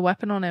didn't see a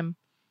weapon on him.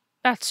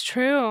 That's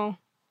true.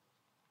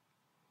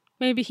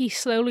 Maybe he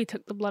slowly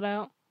took the blood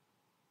out.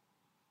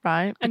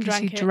 Right? And Because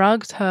he drank it.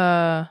 drugged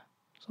her.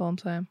 That's all I'm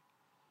saying.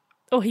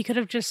 Or he could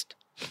have just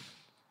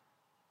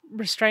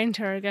restrained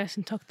her, I guess,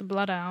 and took the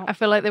blood out. I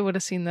feel like they would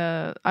have seen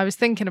the... I was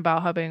thinking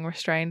about her being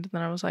restrained, and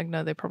then I was like,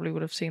 no, they probably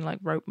would have seen like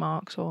rope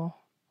marks or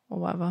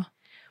whatever.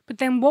 But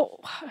then what...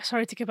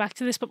 Sorry to go back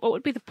to this, but what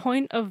would be the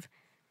point of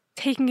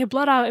taking your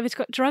blood out if it's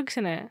got drugs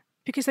in it?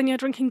 Because then you're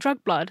drinking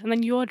drug blood, and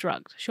then you're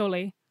drugged,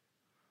 surely.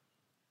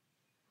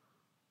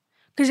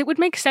 Because it would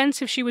make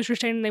sense if she was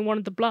restrained and they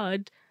wanted the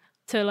blood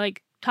to,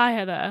 like, tie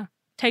her there,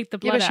 take the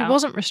blood Yeah, but she out.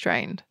 wasn't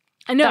restrained.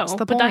 I know, That's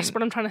the but that's point.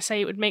 what I'm trying to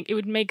say. It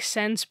would make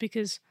sense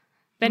because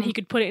then he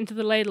could put it into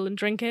the ladle and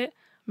drink it.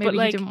 Maybe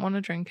like, he didn't want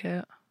to drink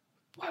it.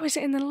 Why was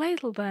it in the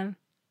ladle then?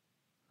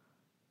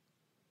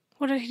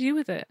 What did he do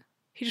with it?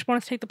 He just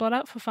wanted to take the blood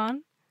out for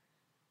fun?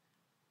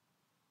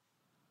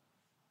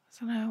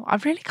 I don't know. I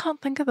really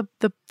can't think of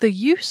the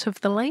use of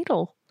the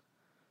ladle.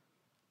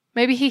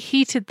 Maybe he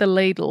heated the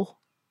ladle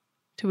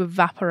to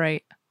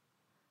evaporate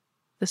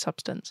the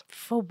substance.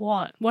 For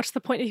what? What's the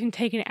point of even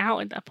taking it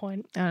out at that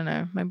point? I don't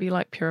know. Maybe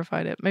like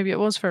purified it. Maybe it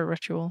was for a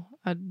ritual.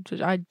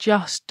 I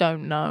just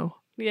don't know.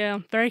 Yeah,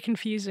 very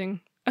confusing.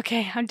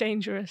 Okay, how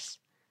dangerous.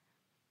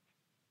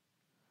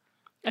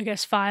 I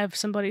guess 5,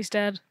 somebody's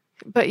dead.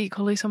 But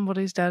equally,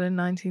 somebody's dead in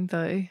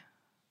 1930.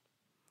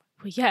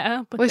 Well,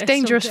 yeah, but Well, it's they're still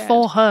dangerous dead.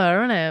 for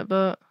her, isn't it?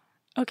 But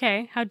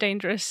Okay, how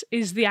dangerous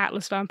is the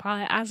Atlas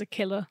vampire as a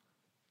killer?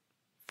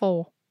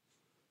 4.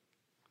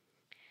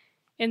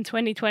 In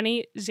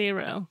 2020,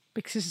 0.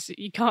 Because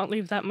you can't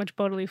leave that much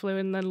bodily fluid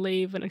and then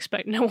leave and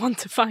expect no one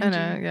to find I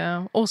know, you.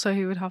 yeah. Also,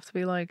 he would have to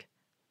be like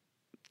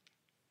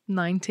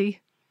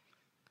 90.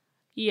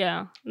 Yeah,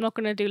 I'm not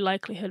going to do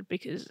likelihood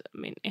because, I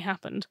mean, it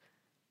happened.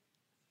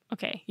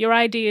 Okay, your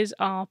ideas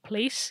are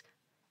police.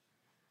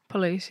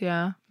 Police,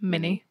 yeah.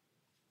 Minnie.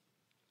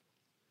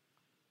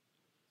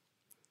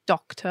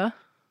 Doctor.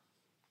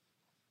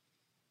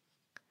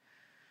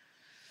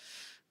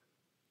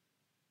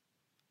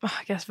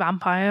 I guess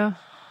vampire.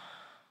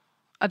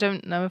 I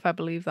don't know if I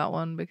believe that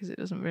one because it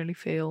doesn't really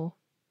feel...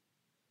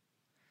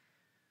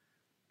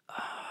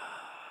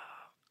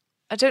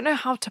 I don't know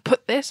how to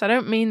put this. I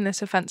don't mean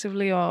this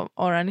offensively or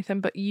anything,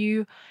 but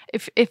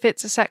if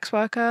it's a sex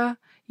worker,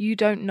 you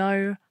don't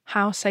know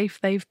how safe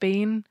they've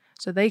been,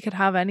 so they could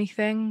have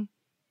anything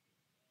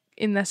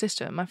in their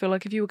system. I feel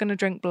like if you were going to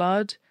drink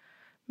blood,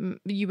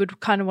 you would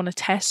kind of want to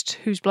test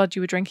whose blood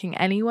you were drinking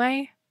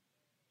anyway.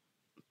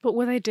 But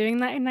were they doing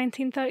that in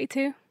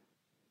 1932?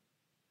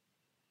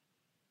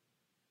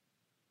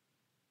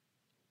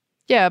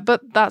 Yeah,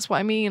 but that's what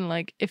I mean.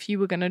 Like, if you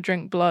were going to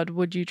drink blood,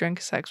 would you drink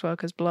a sex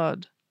worker's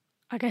blood?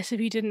 I guess if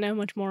you didn't know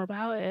much more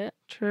about it.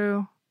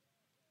 True.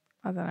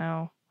 I don't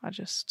know. I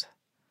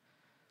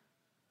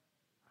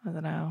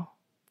don't know.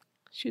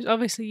 She was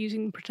obviously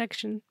using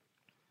protection.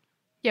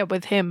 Yeah,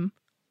 with him.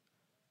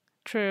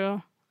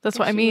 True. That's Guess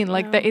what I you mean.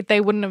 wouldn't Like, know.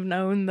 they wouldn't have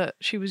known that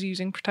she was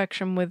using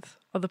protection with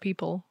other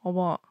people, or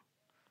what?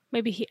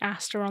 Maybe he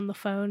asked her on the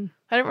phone.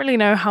 I don't really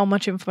know how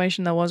much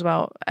information there was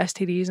about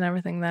STDs and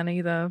everything then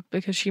either,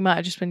 because she might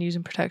have just been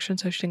using protection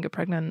so she didn't get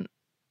pregnant.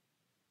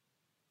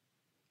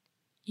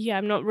 Yeah,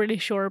 I'm not really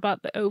sure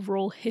about the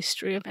overall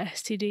history of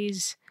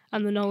STDs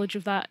and the knowledge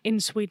of that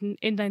in Sweden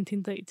in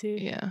 1932.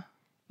 Yeah.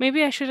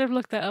 Maybe I should have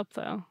looked that up,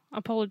 though.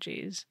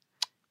 Apologies.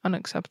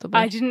 Unacceptable.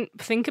 I didn't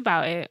think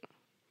about it.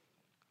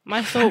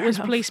 My thought was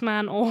enough.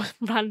 policeman or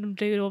random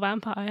dude or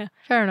vampire.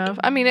 Fair enough.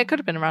 I mean, it could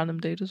have been a random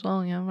dude as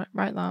well. Yeah,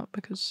 write that,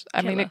 because,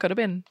 I mean, Killer. it could have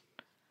been.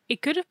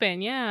 It could have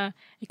been, yeah.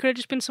 It could have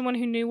just been someone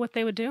who knew what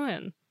they were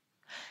doing.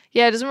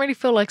 Yeah, it doesn't really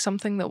feel like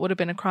something that would have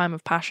been a crime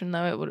of passion,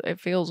 though. It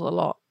feels a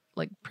lot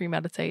like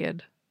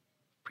premeditated,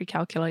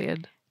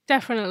 precalculated.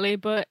 Definitely,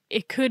 but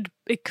it could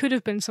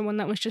have been someone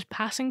that was just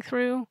passing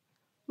through,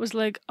 was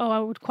like, oh, I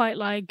would quite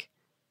like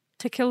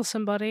to kill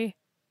somebody.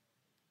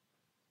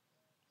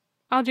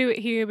 I'll do it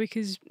here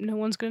because no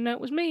one's going to know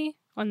it was me,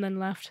 and then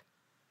left.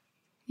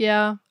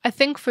 Yeah, I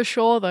think for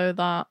sure though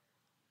that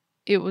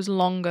it was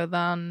longer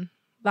than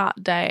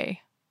that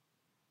day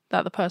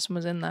that the person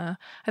was in there.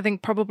 I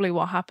think probably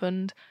what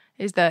happened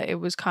is that it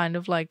was kind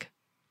of like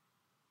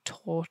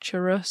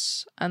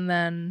torturous, and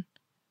then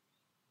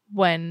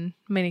when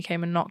Minnie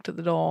came and knocked at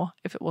the door,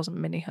 if it wasn't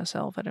Minnie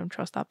herself, I don't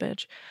trust that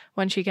bitch.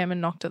 When she came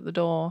and knocked at the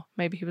door,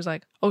 maybe he was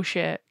like, oh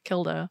shit,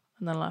 killed her,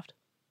 and then left.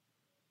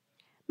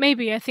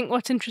 Maybe. I think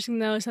what's interesting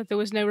though is that there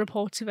was no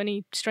reports of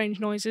any strange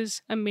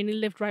noises, and Minnie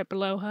lived right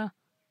below her.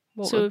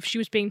 So if she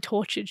was being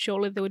tortured,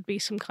 surely there would be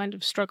some kind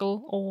of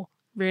struggle or...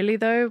 Really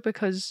though?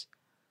 Because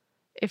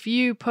if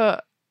you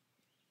put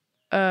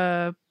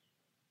a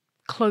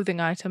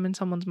clothing item in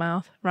someone's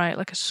mouth, right,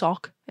 like a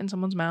sock in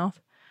someone's mouth,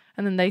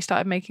 and then they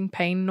started making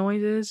pain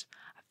noises,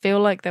 I feel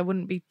like there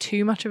wouldn't be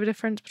too much of a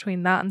difference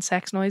between that and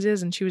sex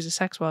noises, and she was a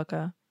sex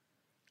worker.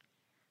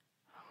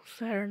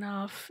 Fair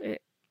enough.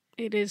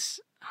 It is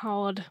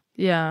hard.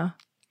 Yeah.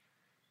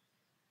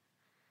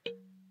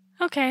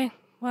 Okay,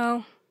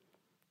 well,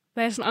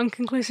 there's an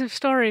unconclusive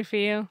story for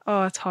you.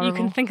 Oh, it's horrible.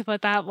 You can think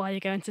about that while you're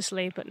going to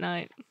sleep at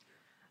night.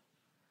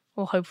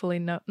 Well, hopefully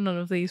none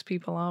of these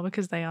people are,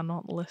 because they are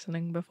not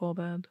listening before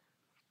bed.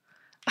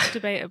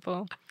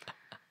 Debatable.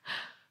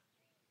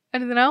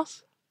 Anything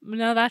else?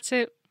 No, that's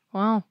it.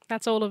 Wow.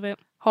 That's all of it.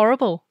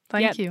 Horrible.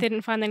 Thank you.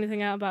 Didn't find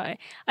anything out about it.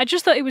 I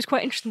just thought it was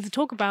quite interesting to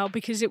talk about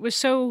because it was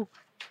so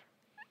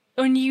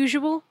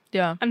unusual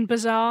Yeah. and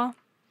bizarre.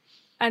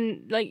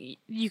 And, like,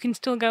 you can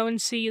still go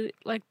and see,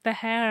 like, the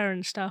hair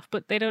and stuff,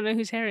 but they don't know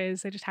whose hair it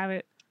is. They just have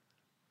it.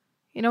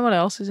 You know what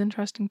else is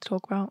interesting to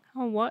talk about?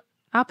 Oh, what?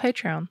 Our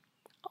Patreon.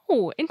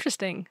 Oh,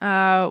 interesting.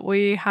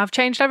 We have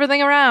changed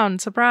everything around.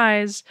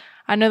 Surprise.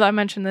 I know that I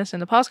mentioned this in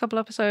the past couple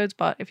episodes,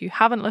 but if you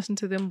haven't listened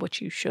to them, which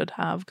you should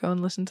have, go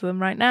and listen to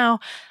them right now,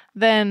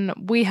 then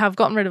we have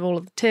gotten rid of all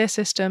of the tier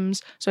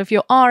systems. So if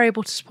you are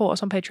able to support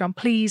us on Patreon,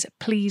 please,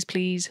 please,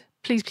 please,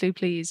 please, please,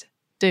 please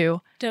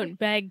do. Don't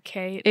beg,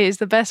 Kate. It is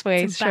the best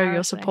way It's to show your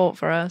embarrassing. support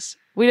for us.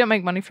 We don't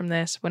make money from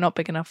this. We're not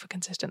big enough for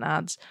consistent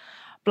ads.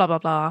 Blah, blah,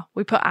 blah.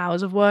 We put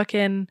hours of work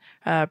in,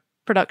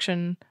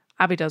 production.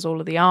 Abby does all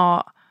of the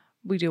art.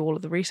 We do all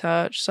of the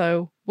research.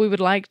 So we would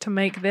like to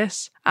make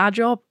this our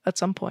job at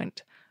some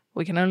point.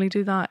 We can only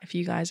do that if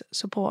you guys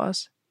support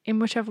us in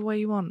whichever way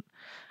you want.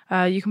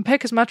 You can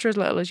pick as much or as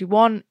little as you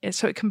want,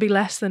 so it can be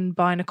less than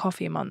buying a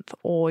coffee a month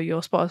or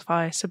your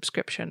Spotify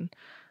subscription.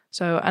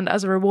 So, and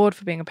as a reward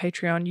for being a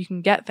Patreon, you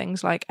can get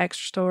things like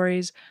extra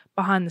stories,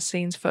 behind the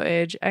scenes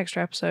footage,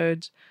 extra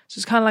episodes. So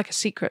it's kind of like a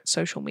secret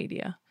social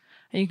media.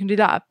 And you can do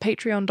that at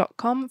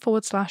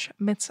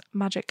patreon.com/myths,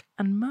 magic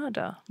and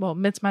murder. Well,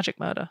 myths, magic,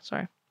 murder,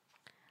 sorry.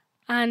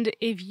 And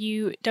if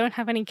you don't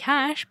have any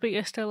cash, but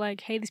you're still like,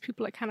 hey, these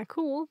people are kind of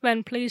cool,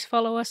 then please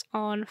follow us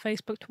on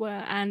Facebook,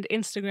 Twitter, and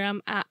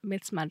Instagram at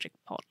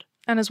MythsMagicPod.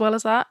 And as well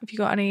as that, if you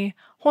got any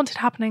haunted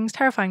happenings,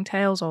 terrifying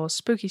tales, or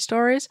spooky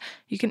stories,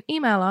 you can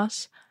email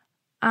us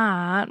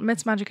at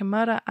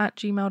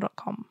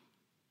mythsmagicandmurder@gmail.com.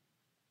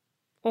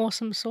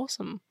 Awesome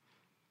sawsome.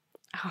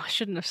 Oh, I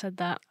shouldn't have said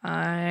that.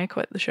 I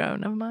quit the show,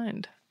 never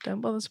mind. Don't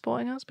bother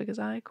supporting us because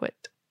I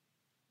quit.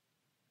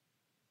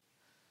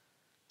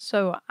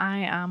 So I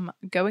am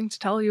going to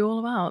tell you all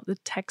about the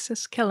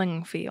Texas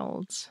killing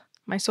fields.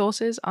 My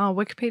sources are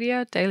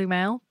Wikipedia, Daily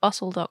Mail,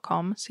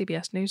 Bustle.com,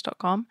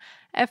 CBSNews.com,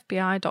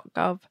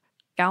 FBI.gov,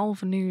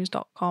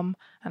 GalvNews.com,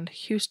 and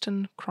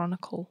Houston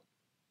Chronicle.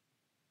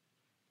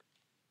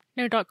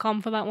 No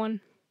 .com for that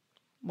one.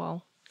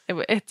 Well,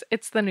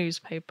 it's the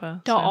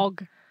newspaper.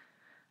 .org.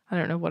 I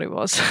don't know what it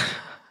was.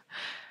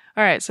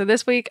 Alright, so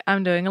this week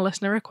I'm doing a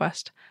listener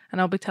request, and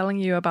I'll be telling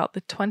you about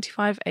the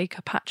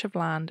 25-acre patch of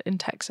land in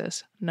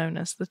Texas known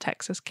as the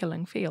Texas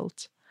Killing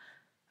Fields.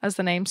 As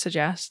the name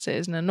suggests, it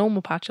is an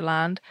enormous patch of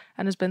land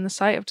and has been the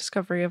site of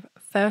discovery of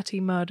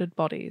 30 murdered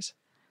bodies.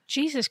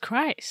 Jesus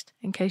Christ.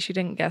 In case you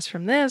didn't guess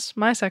from this,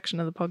 my section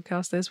of the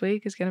podcast this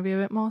week is going to be a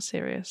bit more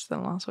serious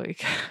than last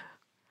week.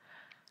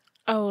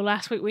 Oh,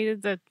 last week we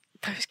did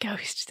those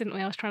ghosts, didn't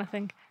we? I was trying to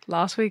think.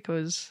 Last week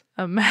was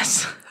a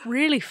mess.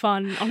 Really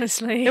fun,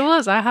 honestly. It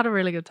was. I had a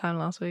really good time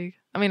last week.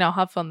 I mean, I'll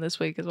have fun this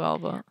week as well,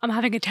 but... I'm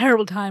having a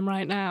terrible time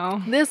right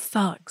now. This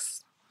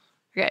sucks.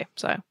 Okay,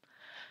 so...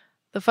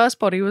 The first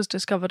body was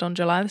discovered on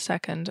July the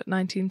 2nd,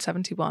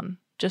 1971,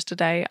 just a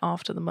day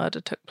after the murder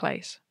took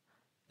place.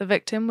 The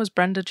victim was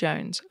Brenda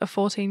Jones, a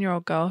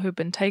 14-year-old girl who'd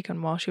been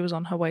taken while she was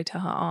on her way to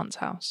her aunt's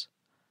house.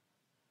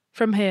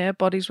 From here,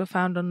 bodies were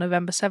found on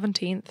November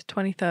 17th,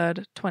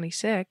 23rd,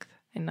 26th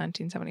in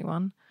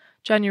 1971,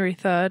 January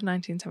 3rd,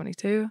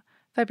 1972,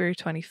 February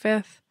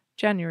 25th,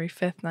 January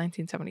 5th,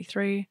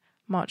 1973,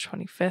 March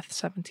 25th,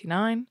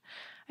 79,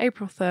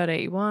 April 3rd,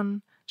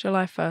 81,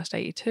 July 1st,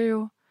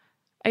 82,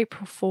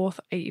 April 4th,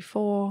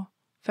 84,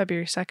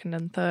 February 2nd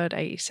and 3rd,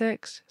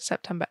 86,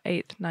 September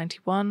 8th,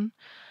 91,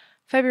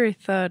 February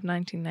 3rd,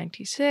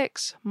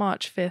 1996,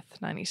 March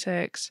 5th,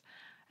 96,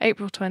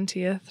 April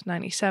 20th,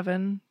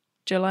 97,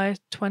 July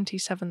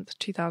 27th,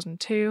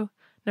 2002,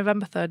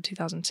 November 3rd,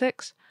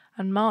 2006,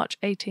 and March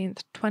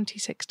 18th,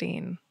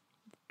 2016.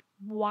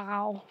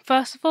 Wow.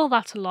 First of all,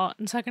 that's a lot.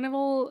 And second of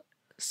all,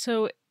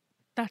 so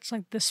that's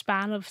like the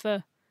span of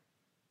the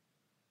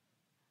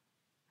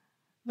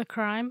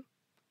crime?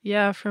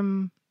 Yeah,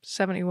 from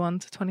 71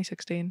 to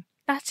 2016.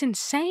 That's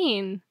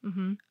insane.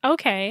 Mm-hmm.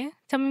 Okay,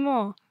 tell me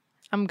more.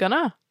 I'm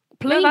gonna.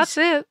 Please. No, that's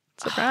it.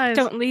 Surprise.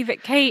 Don't leave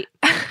it, Kate.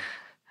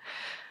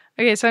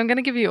 Okay, so I'm going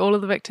to give you all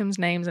of the victims'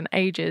 names and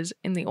ages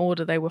in the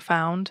order they were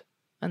found,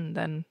 and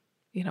then,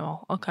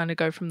 I'll kind of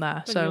go from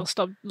there. Then So you'll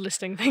stop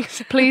listing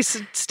things.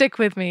 please stick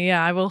with me.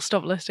 Yeah, I will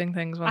stop listing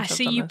things once I I've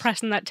see done you this.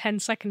 pressing that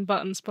 10-second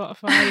button,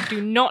 Spotify.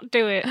 Do not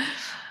do it.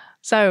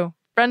 So,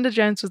 Brenda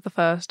Jones was the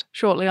first.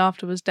 Shortly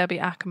after was Debbie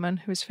Ackerman,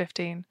 who was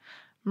 15.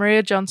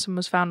 Maria Johnson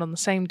was found on the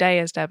same day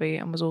as Debbie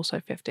and was also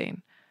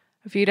 15.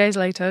 A few days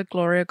later,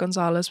 Gloria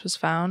Gonzalez was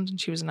found,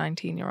 and she was a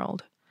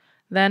 19-year-old.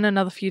 Then,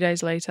 another few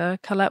days later,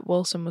 Colette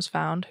Wilson was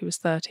found, who was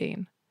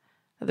 13.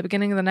 At the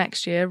beginning of the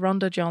next year,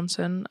 Rhonda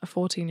Johnson, a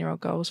 14-year-old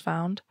girl, was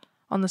found.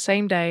 On the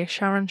same day,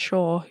 Sharon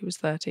Shaw, who was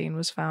 13,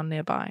 was found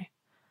nearby.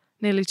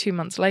 Nearly 2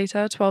 months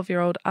later,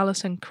 12-year-old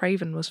Alison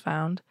Craven was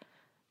found.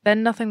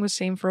 Then nothing was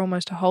seen for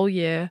almost a whole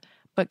year,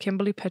 but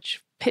Kimberly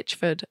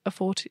Pitchford, a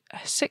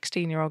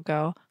 16-year-old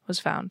girl,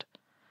 was found.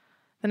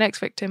 The next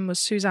victim was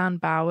Suzanne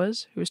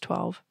Bowers, who was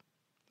 12.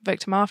 The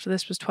victim after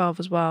this was 12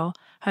 as well.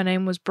 Her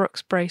name was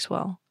Brooks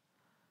Bracewell.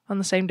 On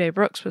the same day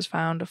Brooks was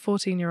found, a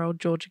 14-year-old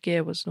Georgia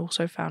Gear was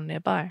also found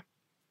nearby.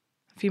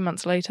 A few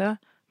months later,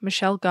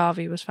 Michelle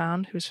Garvey was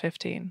found, who was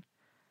 15.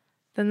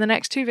 Then the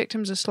next two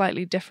victims are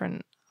slightly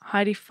different.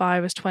 Heidi Fye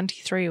was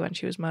 23 when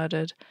she was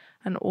murdered,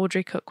 and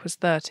Audrey Cook was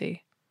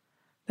 30.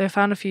 They were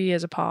found a few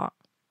years apart.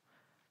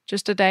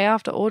 Just a day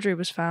after Audrey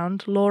was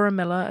found, Laura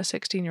Miller, a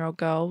 16-year-old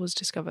girl, was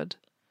discovered.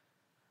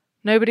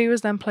 Nobody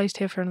was then placed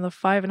here for another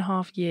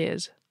 5.5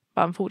 years,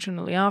 but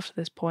unfortunately after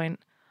this point,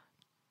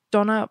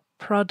 Donna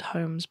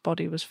Prudhomme's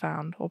body was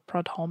found, or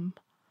Prudhomme.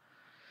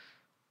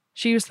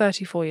 She was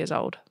 34 years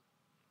old.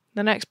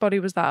 The next body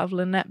was that of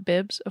Lynette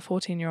Bibbs, a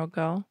 14-year-old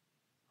girl.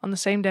 On the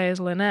same day as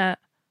Lynette,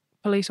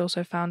 police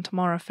also found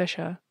Tamara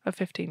Fisher, a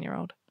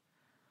 15-year-old.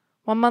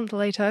 1 month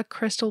later,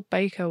 Crystal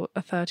Baker,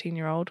 a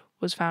 13-year-old,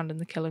 was found in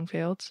the killing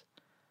fields.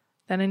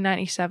 Then in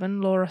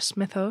 97, Laura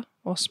Smither,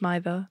 or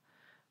Smither,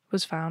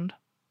 was found.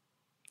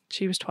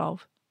 She was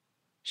 12.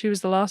 She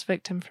was the last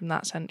victim from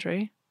that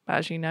century, but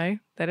as you know,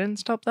 they didn't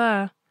stop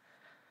there.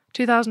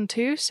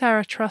 2002,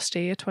 Sarah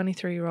Trusty, a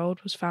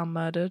 23-year-old, was found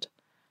murdered.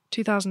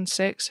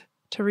 2006,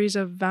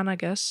 Teresa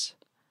Vanagas,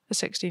 a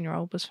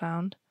 16-year-old, was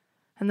found.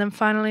 And then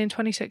finally in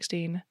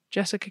 2016,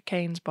 Jessica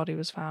Kane's body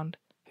was found,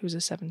 who was a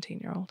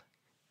 17-year-old.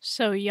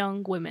 So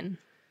young women.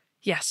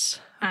 Yes.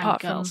 And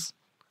apart girls.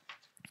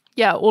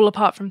 Yeah, all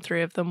apart from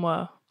 3 of them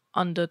were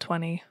under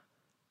 20.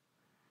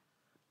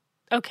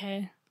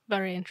 Okay,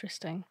 very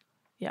interesting.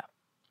 Yeah.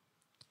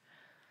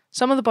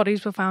 Some of the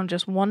bodies were found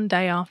just 1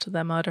 day after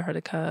their murder had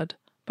occurred,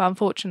 but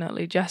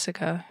unfortunately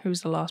Jessica, who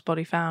was the last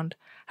body found,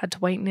 had to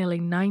wait nearly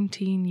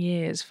 19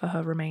 years for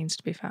her remains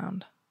to be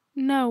found.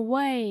 No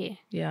way.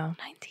 Yeah.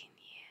 19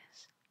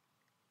 years.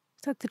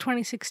 Is that the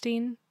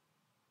 2016?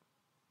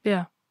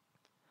 Yeah.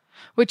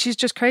 Which is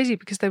just crazy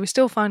because they were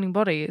still finding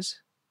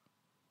bodies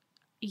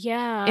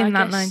Yeah. in I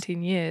that guess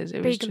 19 years.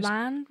 It was big just,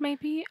 land,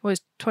 maybe? well,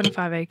 it's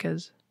 25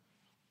 acres,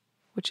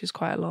 which is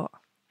quite a lot.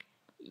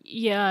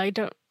 Yeah, I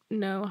don't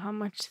know how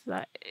much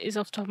that is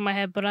off the top of my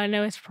head, but I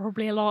know it's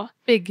probably a lot.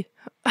 Big.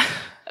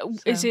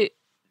 Is it...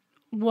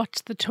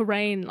 What's the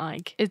terrain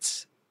like?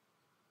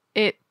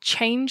 It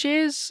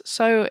changes,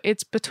 so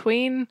it's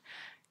between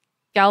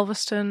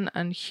Galveston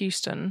and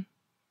Houston,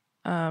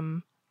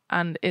 and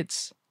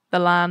it's the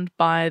land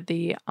by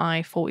the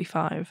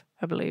I-45,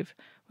 I believe,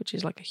 which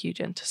is like a huge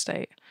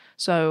interstate.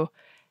 So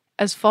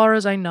as far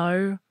as I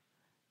know,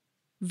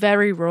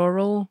 very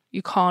rural.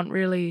 You can't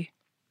really,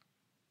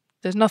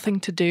 there's nothing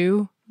to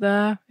do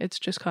there. It's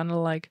just kind of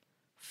like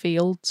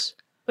fields.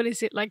 But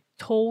is it like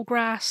tall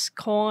grass,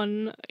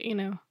 corn,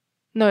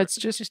 No, it's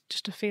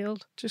just a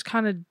field? just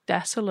kind of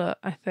desolate,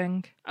 I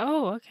think.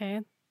 Oh,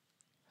 okay.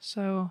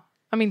 So,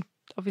 I mean,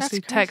 obviously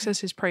That's crazy.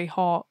 Texas is pretty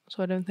hot,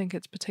 so I don't think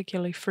it's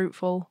particularly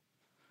fruitful.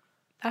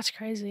 That's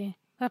crazy.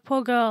 That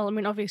poor girl, I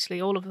mean,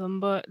 obviously all of them,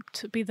 but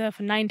to be there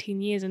for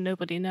 19 years and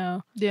nobody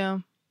know. Yeah.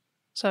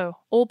 So,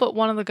 all but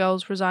one of the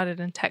girls resided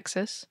in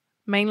Texas,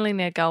 mainly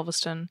near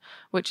Galveston,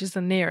 which is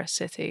the nearest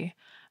city,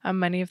 and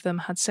many of them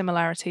had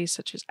similarities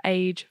such as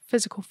age,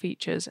 physical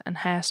features, and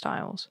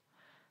hairstyles.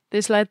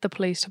 This led the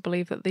police to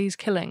believe that these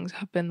killings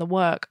had been the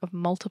work of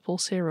multiple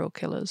serial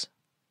killers.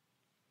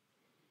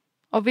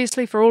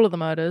 Obviously, for all of the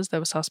murders, there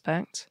were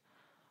suspects,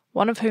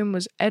 one of whom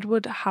was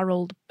Edward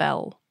Harold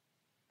Bell.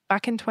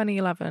 Back in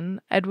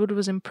 2011, Edward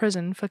was in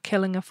prison for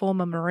killing a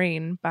former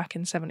Marine back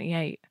in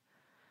 1978.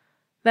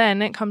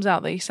 Then it comes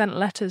out that he sent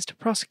letters to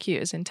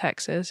prosecutors in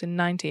Texas in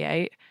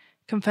 1998,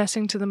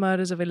 confessing to the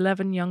murders of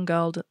 11 young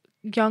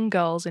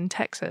girls in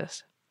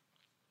Texas.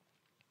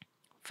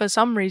 For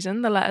some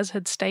reason, the letters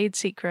had stayed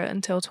secret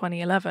until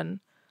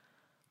 2011.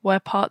 where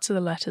parts of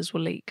the letters were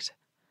leaked.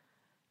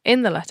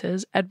 In the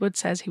letters, Edward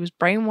says he was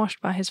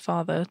brainwashed by his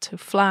father to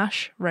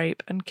flash,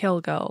 rape, and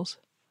kill girls.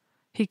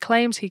 He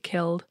claims he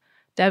killed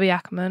Debbie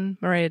Ackerman,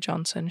 Maria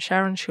Johnson,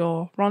 Sharon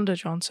Shaw, Rhonda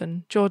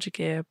Johnson, Georgia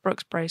Gear,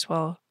 Brooks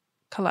Bracewell,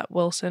 Colette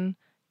Wilson,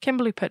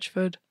 Kimberly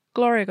Pitchford,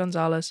 Gloria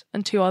Gonzalez,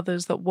 and 2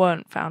 others that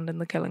weren't found in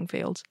the killing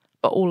fields,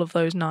 but all of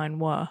those 9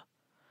 were.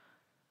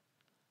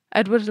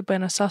 Edward had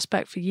been a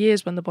suspect for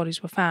years when the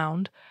bodies were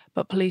found,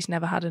 but police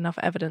never had enough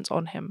evidence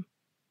on him.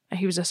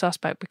 He was a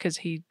suspect because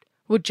he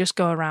would just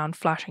go around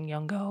flashing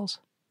young girls.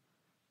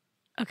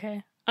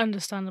 Okay,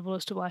 understandable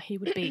as to why he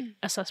would be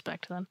a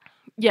suspect then.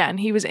 Yeah, and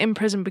he was in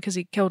prison because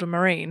he killed a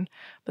Marine,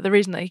 but the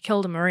reason that he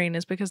killed a Marine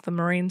is because the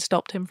Marine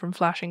stopped him from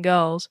flashing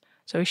girls,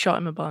 so he shot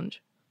him a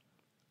bunch.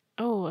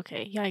 Oh,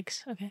 okay,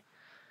 yikes, okay.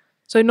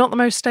 So not the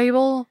most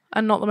stable,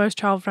 and not the most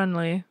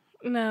child-friendly.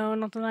 No,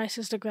 not the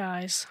nicest of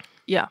guys.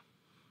 Yeah.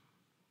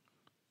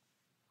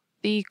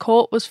 The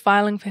court was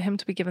filing for him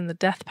to be given the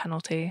death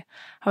penalty.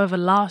 However,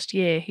 last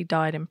year he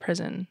died in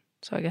prison,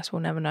 so I guess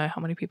we'll never know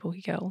how many people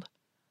he killed.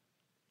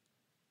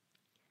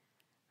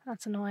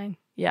 That's annoying.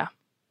 Yeah.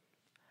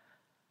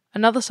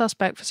 Another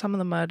suspect for some of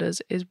the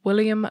murders is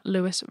William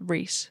Lewis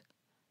Reese.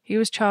 He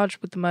was charged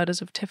with the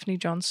murders of Tiffany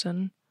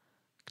Johnson,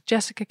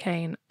 Jessica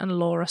Kane, and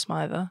Laura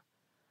Smither.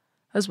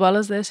 As well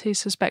as this, he's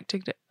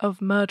suspected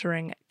of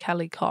murdering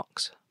Kelly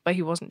Cox, but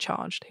he wasn't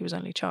charged. He was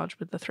only charged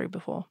with the 3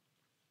 before.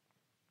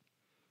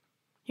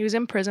 He was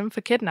in prison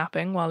for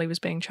kidnapping while he was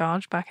being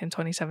charged back in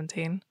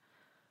 2017,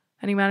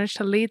 and he managed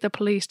to lead the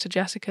police to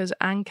Jessica's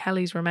and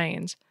Kelly's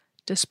remains,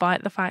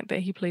 despite the fact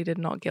that he pleaded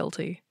not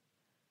guilty.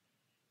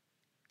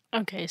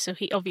 Okay, so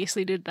he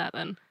obviously did that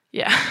then.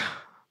 Yeah.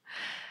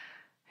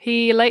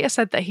 He later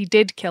said that he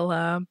did kill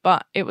her,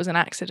 but it was an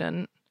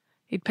accident.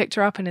 He'd picked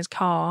her up in his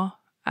car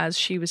as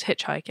she was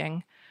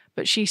hitchhiking,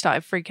 but she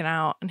started freaking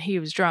out and he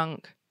was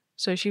drunk.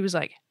 So she was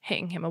like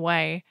hitting him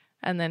away,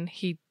 and then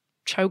he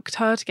choked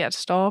her to get her to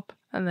stop,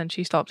 and then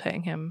she stopped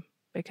hitting him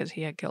because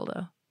he had killed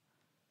her.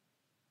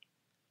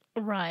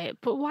 Right,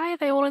 but why are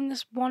they all in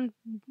this one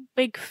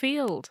big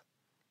field?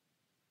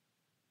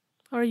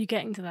 Or are you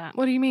getting to that?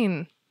 What do you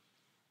mean?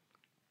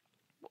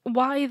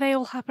 Why are they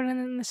all happening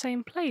in the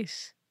same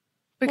place?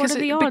 Because What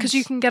are the because odds?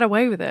 you can get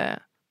away with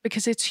it.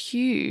 Because it's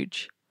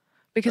huge.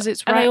 Because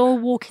it's Are right. they all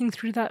walking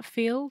through that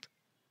field?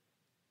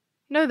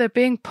 No, they're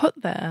being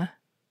put there.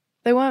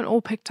 They weren't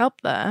all picked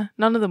up there.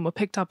 None of them were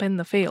picked up in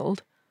the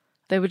field.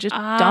 They were just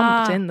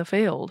dumped in the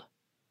field.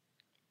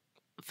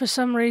 For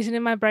some reason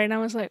in my brain I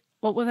was like,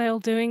 what were they all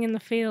doing in the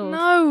field?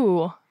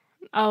 No.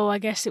 Oh, I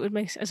guess it would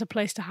make as a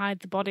place to hide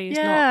the bodies.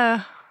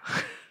 Yeah.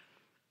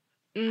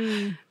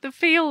 Not... The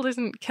field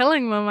isn't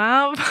killing them,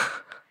 Ab.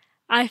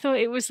 I thought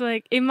it was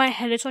like, in my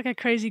head it's like a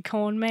crazy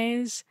corn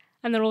maze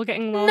and they're all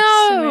getting lost.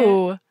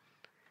 No.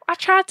 I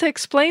tried to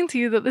explain to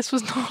you that this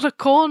was not a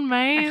corn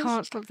maze. I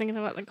can't stop thinking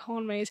about the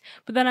corn maze.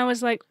 But then I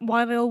was like,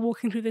 why are they all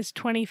walking through this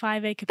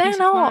 25-acre They're piece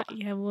not. of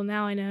land? Yeah, well,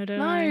 now I know,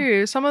 don't I?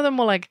 No, some of them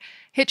were like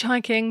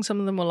hitchhiking. Some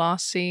of them were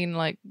last seen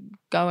like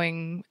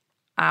going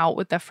out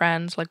with their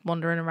friends, like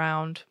wandering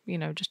around, you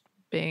know, just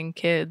being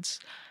kids.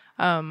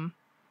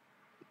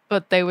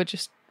 But they were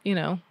just, you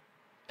know,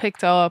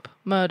 picked up,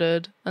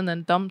 murdered, and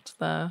then dumped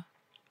there.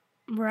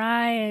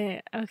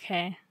 Right,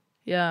 okay.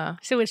 Yeah.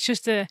 So it's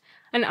just an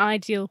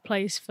ideal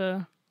place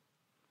for...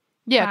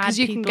 Yeah, bad because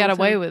you can people get to-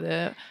 away with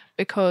it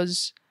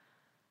because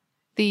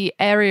the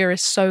area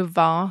is so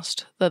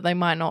vast that they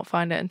might not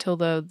find it until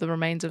the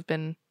remains have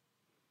been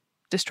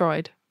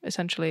destroyed,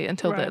 essentially,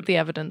 until Right. the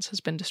evidence has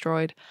been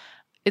destroyed.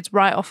 It's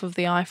right off of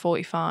the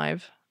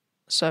I-45,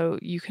 so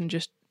you can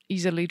just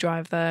easily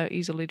drive there,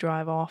 easily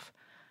drive off.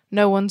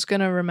 No one's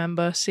going to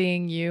remember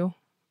seeing you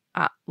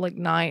at like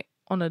night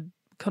on a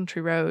country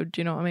road,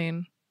 do you know what I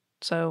mean?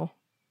 So,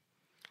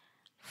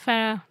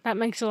 Fair. That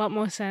makes a lot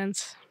more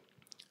sense.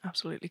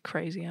 absolutely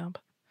crazy, Ab.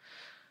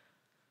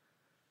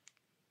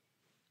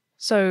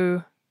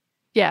 So,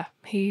 yeah,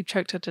 he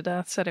choked her to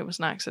death, said it was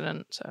an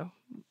accident. So,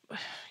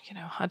 you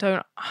know, I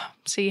don't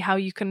see how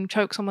you can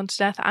choke someone to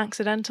death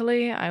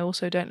accidentally. I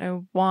also don't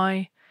know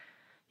why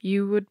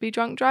you would be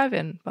drunk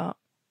driving, but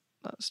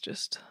that's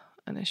just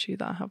an issue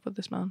that I have with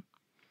this man.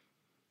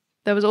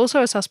 There was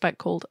also a suspect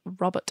called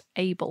Robert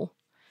Abel.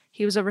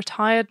 He was a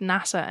retired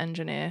NASA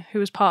engineer who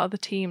was part of the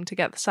team to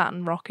get the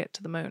Saturn rocket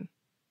to the moon.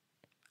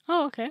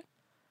 Oh, okay.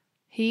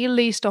 He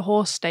leased a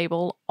horse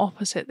stable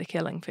opposite the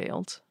killing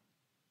fields.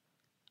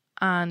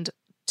 And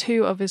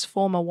 2 of his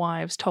former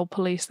wives told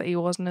police that he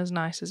wasn't as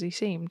nice as he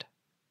seemed.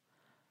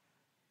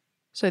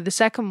 So the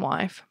second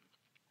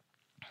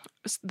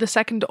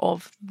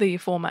of the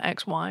former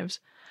ex-wives,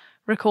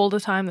 recalled a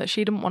time that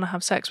she didn't want to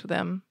have sex with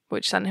him,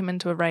 which sent him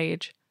into a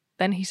rage.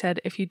 Then he said,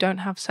 "If you don't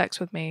have sex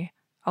with me,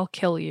 I'll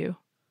kill you."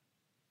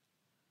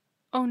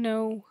 Oh,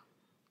 no.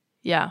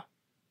 Yeah.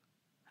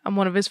 And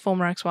one of his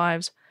former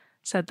ex-wives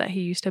said that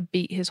he used to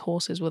beat his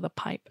horses with a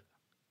pipe.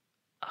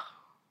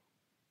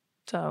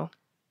 So,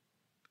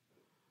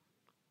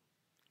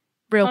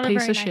 real Not a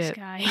piece very of nice shit.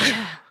 guy.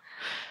 Yeah.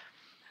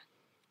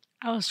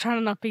 I was trying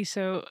to not be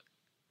so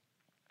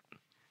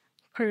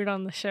crude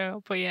on the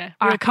show, but yeah,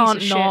 I real piece can't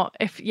of shit. not.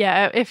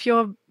 If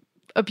you're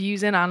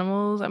abusing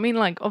animals, I mean,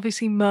 like,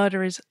 obviously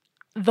murder is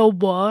the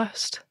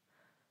worst.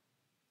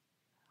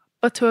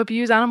 But to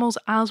abuse animals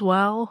as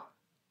well?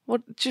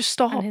 What? Just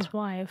stop. And his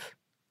wife.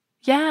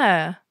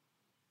 Yeah.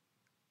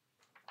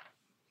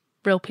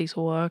 Real piece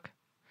of work.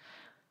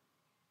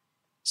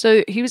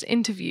 So he was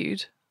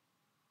interviewed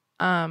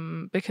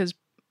because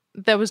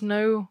there was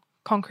no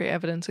concrete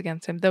evidence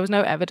against him. There was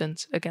no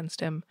evidence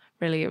against him,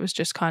 really. It was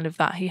just kind of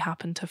that he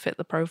happened to fit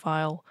the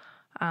profile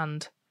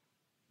and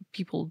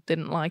people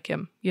didn't like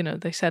him. You know,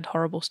 they said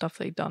horrible stuff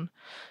that he'd done.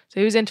 So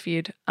he was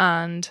interviewed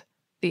and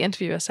the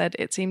interviewer said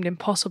it seemed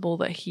impossible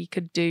that he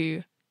could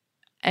do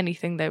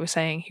anything they were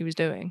saying he was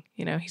doing.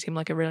 You know, he seemed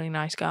like a really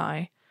nice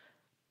guy.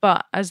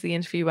 But as the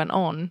interview went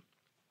on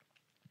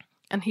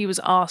and he was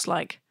asked,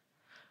 like,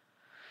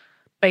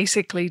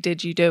 basically,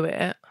 did you do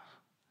it?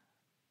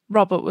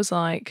 Robert was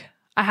like,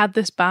 I had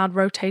this bad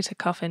rotator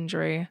cuff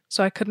injury,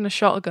 so I couldn't have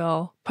shot a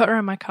girl, put her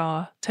in my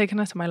car, taken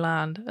her to my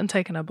land, and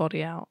taken her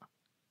body out.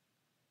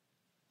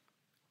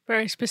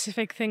 Very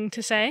specific thing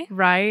to say.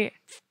 Right?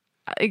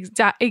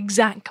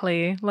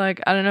 Exactly.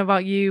 Like, I don't know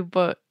about you,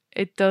 but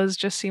it does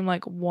just seem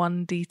like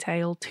one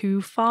detail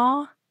too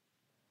far.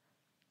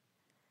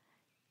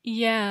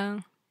 Yeah.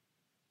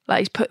 Like,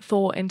 he's put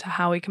thought into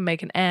how he can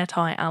make an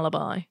airtight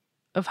alibi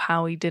of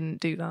how he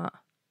didn't do that.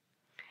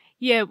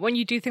 Yeah, when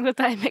you do things like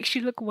that, it makes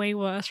you look way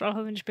worse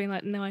rather than just being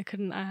like, no, I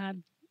couldn't, I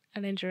had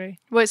an injury.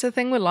 Well, it's the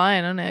thing with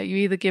lying, isn't it? You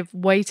either give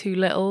way too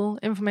little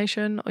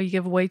information or you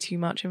give way too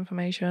much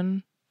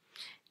information.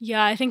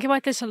 Yeah, I think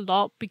about this a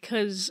lot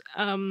because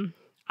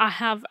I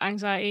have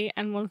anxiety,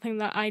 and one thing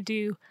that I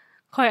do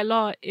quite a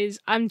lot is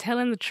I'm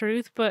telling the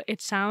truth, but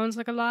it sounds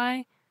like a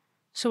lie.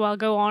 So I'll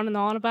go on and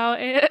on about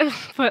it,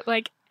 but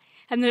like,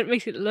 and then it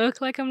makes it look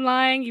like I'm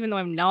lying, even though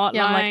I'm not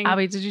Yeah, lying. I'm like,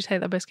 Abby, did you take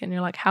that biscuit? And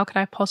you're like, how could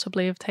I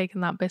possibly have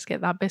taken that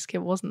biscuit? That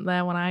biscuit wasn't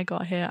there when I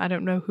got here. I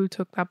don't know who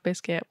took that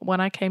biscuit. When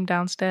I came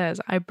downstairs,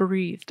 I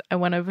breathed. I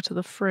went over to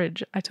the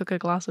fridge. I took a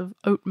glass of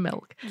oat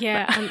milk.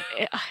 Yeah, and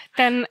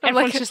then I'm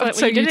everyone's just like,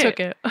 so well, you did took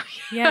it.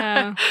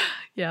 Yeah.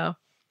 Yeah.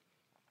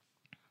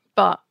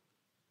 But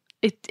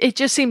it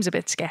just seems a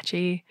bit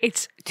sketchy.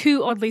 It's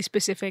too oddly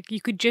specific. You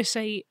could just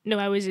say, no,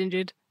 I was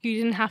injured. You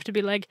didn't have to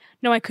be like,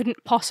 no, I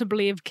couldn't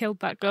possibly have killed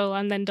that girl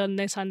and then done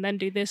this and then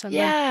do this and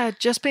then... Yeah,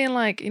 just being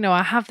like, you know,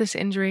 I have this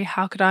injury.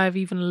 How could I have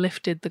even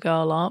lifted the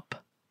girl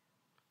up?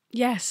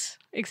 Yes,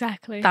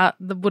 exactly. That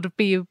would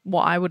be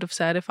what I would have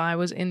said if I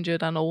was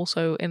injured and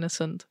also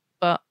innocent.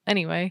 But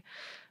anyway,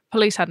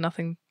 police had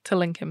nothing to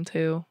link him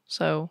to,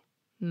 so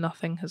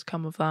nothing has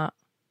come of that.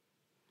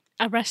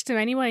 Arrest him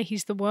anyway,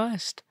 he's the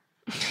worst.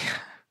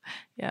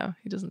 Yeah,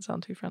 he doesn't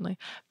sound too friendly.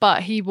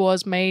 But he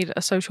was made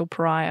a social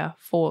pariah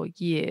for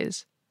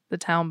years. The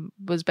town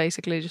was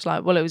basically just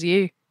like, well, it was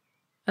you.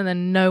 And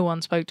then no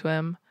one spoke to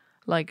him.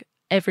 Like,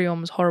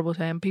 everyone was horrible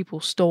to him. People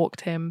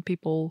stalked him.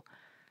 People,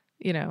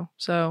 you know,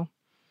 so...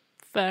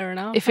 Fair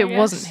enough, If it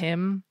wasn't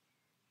him,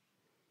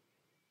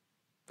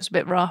 it's a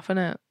bit rough, isn't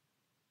it?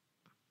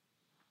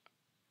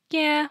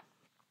 Yeah,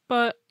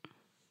 but...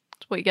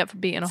 It's what you get for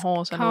beating a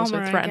horse and also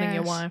karma, I threatening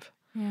your guess. wife.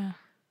 Yeah.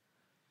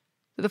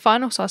 The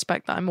final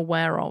suspect that I'm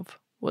aware of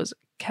was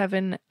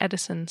Kevin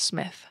Edison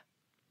Smith.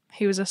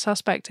 He was a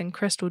suspect in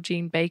Crystal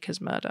Jean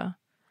Baker's murder.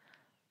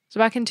 So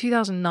back in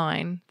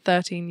 2009,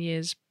 13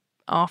 years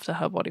after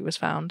her body was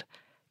found,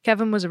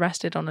 Kevin was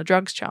arrested on a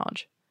drugs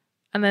charge.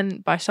 And then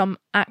by some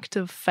act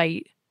of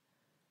fate,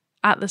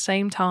 at the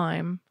same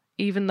time,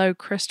 even though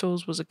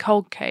Crystal's was a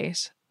cold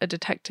case, a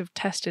detective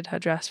tested her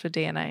dress for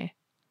DNA.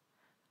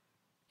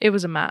 It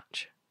was a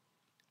match.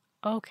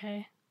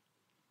 Okay.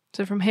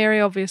 So from here, he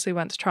obviously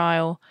went to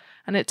trial,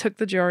 and it took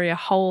the jury a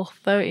whole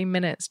 30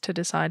 minutes to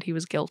decide he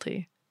was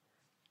guilty.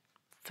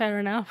 Fair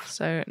enough.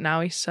 So now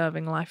he's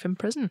serving life in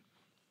prison.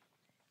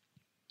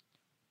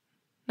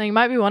 Now you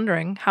might be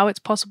wondering how it's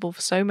possible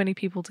for so many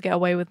people to get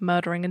away with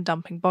murdering and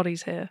dumping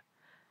bodies here.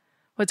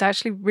 Well, it's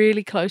actually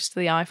really close to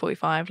the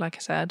I-45, like I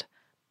said,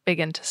 big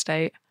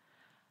interstate.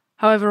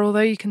 However,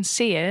 although you can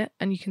see it,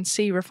 and you can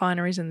see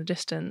refineries in the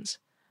distance,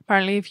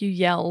 apparently if you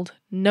yelled,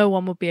 no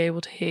one would be able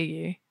to hear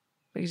you,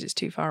 because it's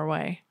too far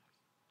away.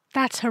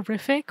 That's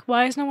horrific.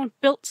 Why has no one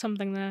built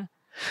something there?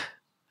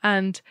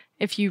 And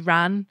if you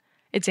ran,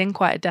 it's in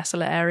quite a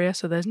desolate area,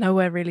 so there's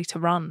nowhere really to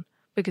run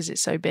because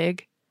it's so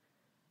big.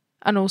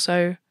 And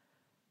also,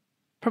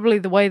 probably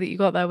the way that you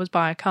got there was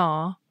by a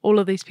car. All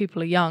of these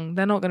people are young.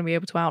 They're not going to be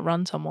able to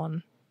outrun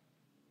someone,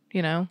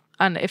 you know?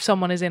 And if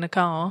someone is in a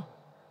car...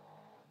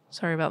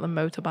 Sorry about the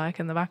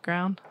motorbike in the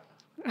background.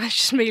 That's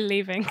just me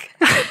leaving.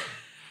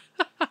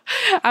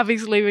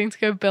 Abby's leaving to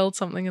go build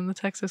something in the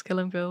Texas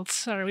killing fields.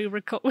 Sorry, we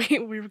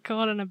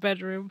record in a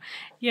bedroom.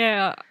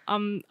 Yeah,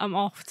 I'm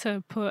off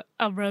to put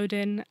a road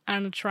in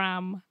and a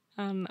tram,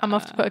 and I'm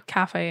off to put a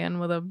cafe in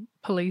with a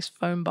police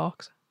phone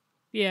box.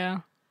 Yeah.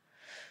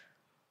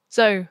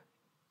 So,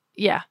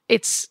 yeah,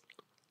 it's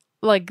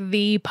like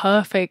the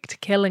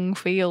perfect killing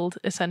field,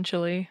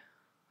 essentially,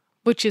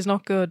 which is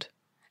not good.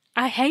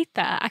 I hate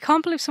that. I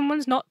can't believe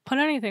someone's not put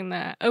anything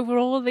there. Over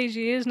all of these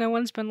years, no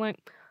one's been like,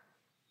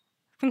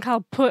 think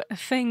I'll put a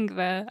thing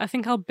there. I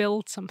think I'll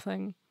build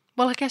something.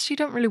 Well, I guess you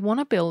don't really want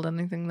to build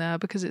anything there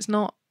because there's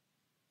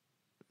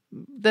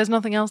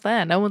nothing else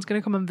there. No one's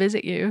going to come and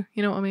visit you.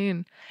 You know what I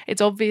mean?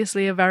 It's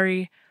obviously a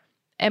very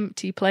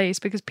empty place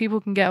because people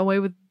can get away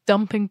with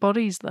dumping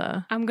bodies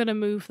there. I'm going to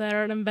move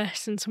there and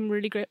invest in some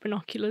really great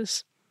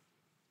binoculars.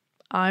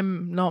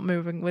 I'm not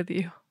moving with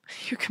you.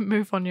 You can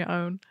move on your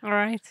own. All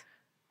right.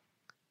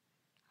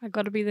 I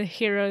got to be the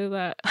hero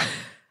that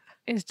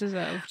is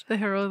deserved. The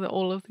hero that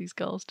all of these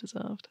girls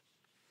deserved.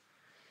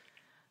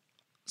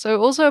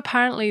 So also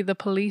apparently the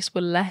police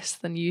were less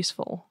than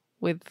useful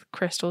with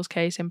Crystal's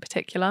case in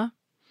particular.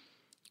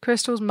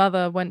 Crystal's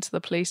mother went to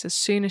the police as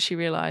soon as she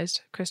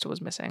realised Crystal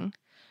was missing.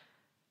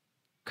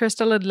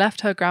 Crystal had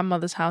left her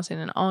grandmother's house in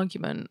an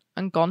argument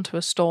and gone to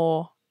a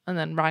store and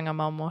then rang her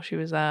mum while she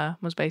was there,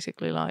 was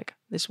basically like,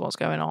 this is what's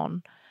going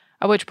on.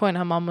 At which point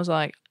her mum was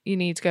like, you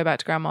need to go back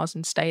to grandma's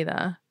and stay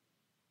there.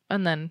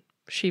 And then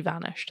she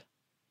vanished.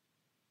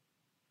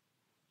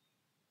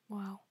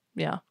 Wow.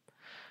 Yeah.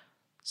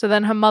 So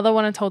then her mother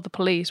went and told the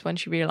police when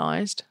she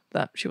realised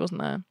that she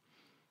wasn't there.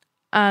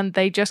 And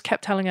they just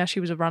kept telling her she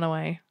was a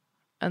runaway.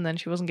 And then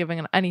she wasn't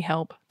giving any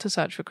help to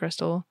search for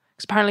Crystal.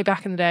 Because apparently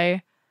back in the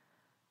day,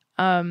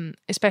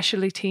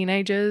 especially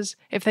teenagers,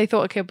 if they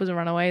thought a kid was a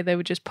runaway, they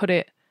would just put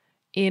it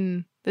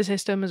in the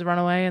system as a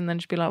runaway and then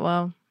just be like,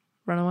 well,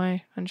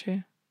 runaway, isn't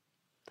she?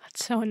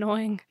 That's so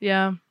annoying.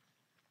 Yeah.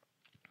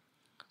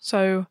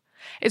 So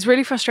it's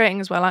really frustrating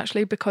as well,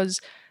 actually,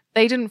 because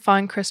they didn't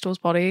find Crystal's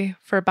body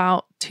for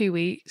about 2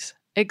 weeks,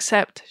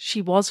 except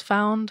she was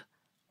found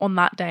on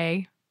that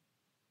day,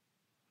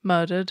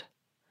 murdered,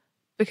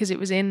 because it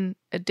was in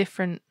a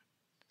different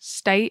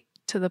state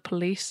to the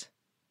police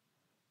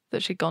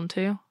that she'd gone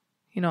to.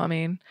 You know what I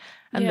mean?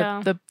 And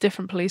Yeah. the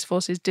different police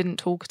forces didn't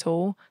talk at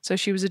all. So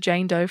she was a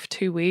Jane Doe for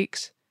 2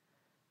 weeks.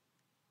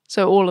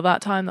 So all of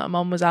that time that her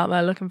mum was out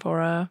there looking for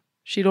her,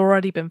 she'd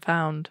already been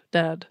found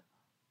dead.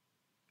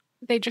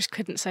 They just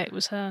couldn't say it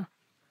was her.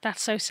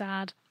 That's so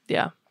sad.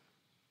 Yeah.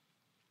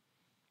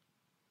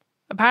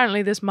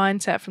 Apparently this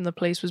mindset from the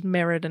police was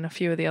mirrored in a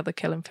few of the other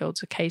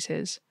Killingfields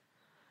cases.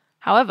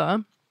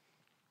 However,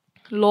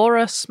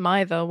 Laura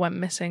Smither went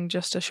missing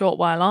just a short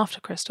while after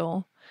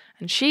Crystal,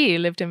 and she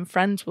lived in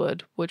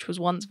Friendswood, which was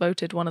once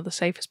voted one of the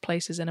safest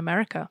places in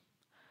America.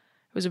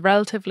 It was a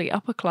relatively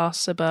upper-class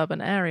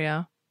suburban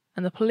area,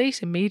 and the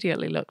police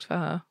immediately looked for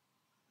her.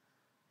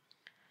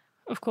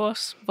 Of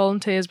course.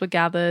 Volunteers were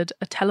gathered,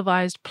 a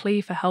televised plea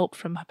for help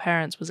from her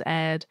parents was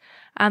aired,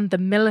 and the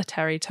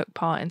military took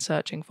part in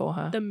searching for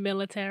her. The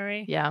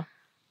military. Yeah.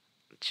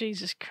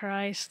 Jesus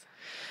Christ.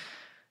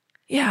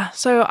 Yeah,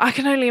 so I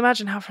can only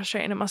imagine how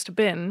frustrating it must have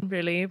been,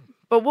 really.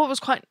 But what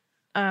was quite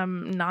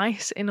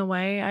nice, in a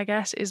way, I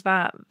guess, is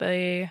that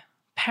the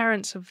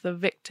parents of the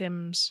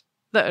victims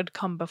that had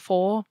come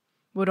before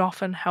would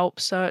often help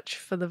search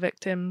for the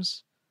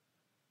victims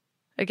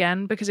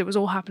again, because it was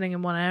all happening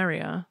in one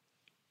area.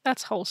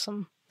 That's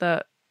wholesome.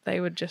 That they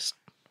would just,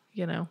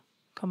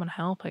 come and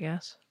help, I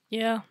guess,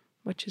 Yeah.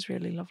 which is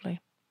really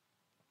lovely.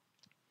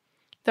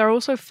 There are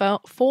also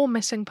 4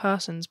 missing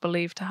persons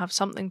believed to have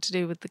something to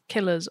do with the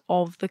killers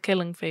of the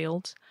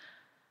Killingfields.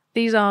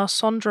 These are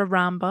Sondra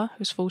Ramber,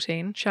 who's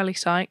 14, Shelley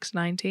Sykes,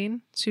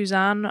 19,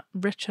 Suzanne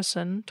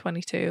Richardson,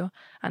 22,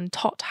 and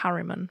Tot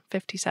Harriman,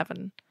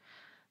 57.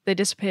 They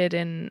disappeared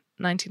in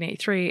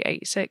 1983,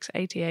 86,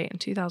 88,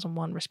 and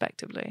 2001,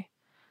 respectively.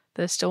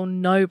 There's still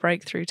no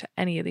breakthrough to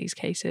any of these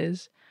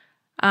cases.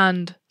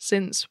 And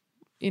since,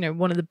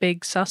 one of the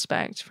big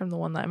suspects from the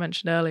one that I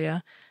mentioned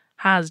earlier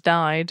has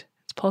died,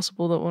 it's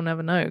possible that we'll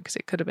never know because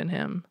it could have been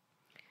him.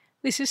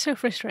 This is so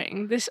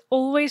frustrating. This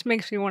always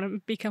makes me want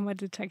to become a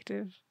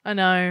detective. I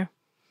know.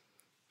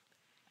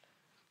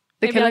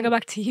 Maybe I'll go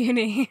back to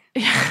uni.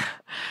 Yeah.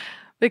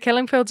 The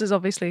Killingfields is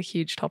obviously a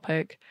huge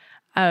topic.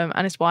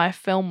 And it's why a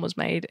film was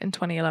made in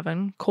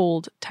 2011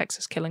 called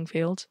Texas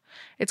Killingfields.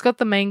 It's got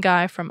the main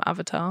guy from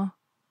Avatar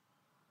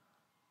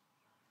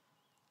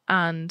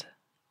and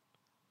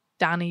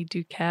Denny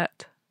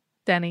Duquette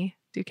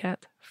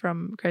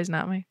from Grey's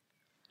Anatomy.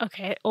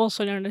 Okay,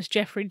 also known as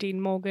Jeffrey Dean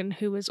Morgan,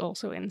 who was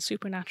also in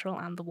Supernatural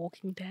and The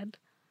Walking Dead.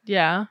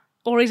 Yeah.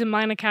 Or he's a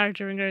minor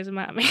character in Grey's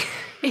Anatomy.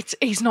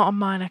 He's not a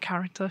minor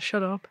character,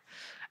 shut up.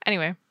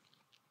 Anyway.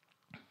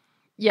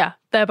 Yeah,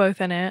 they're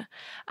both in it.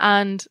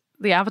 And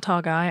the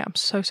Avatar guy, I'm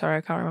so sorry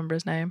I can't remember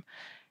his name.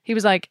 He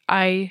was like,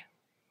 I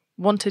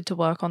wanted to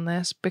work on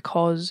this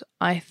because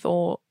I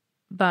thought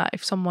that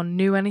if someone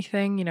knew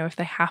anything, if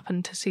they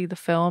happened to see the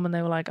film and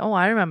they were like, oh,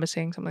 I remember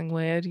seeing something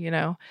weird,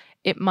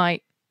 it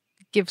might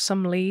give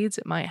some leads,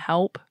 it might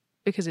help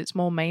because it's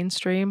more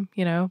mainstream,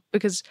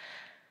 because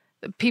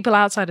people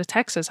outside of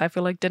Texas, I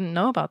feel like, didn't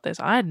know about this.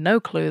 I had no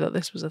clue that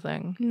this was a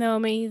thing. No,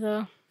 me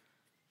either.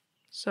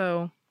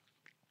 So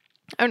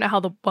I don't know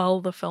how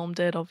well the film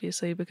did,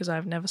 obviously, because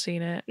I've never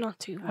seen it. Not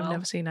too well. I've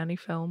never seen any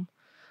film.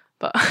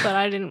 But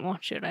I didn't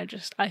watch it.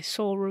 I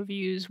saw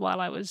reviews while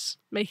I was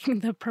making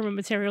the promo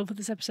material for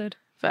this episode.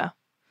 Fair.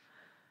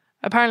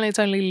 Apparently it's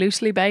only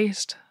loosely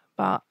based,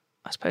 but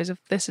I suppose if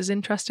this has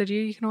interested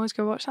you, you can always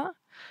go watch that.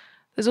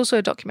 There's also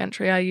a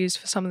documentary I used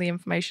for some of the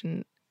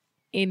information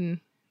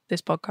in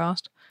this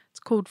podcast. It's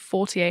called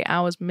 48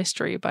 Hours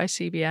Mystery by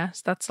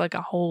CBS. That's like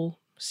a whole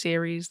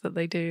series that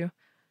they do.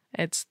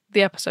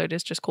 The episode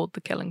is just called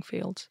The Killing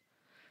Fields.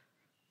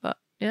 But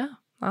yeah,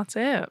 that's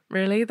it,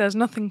 really. There's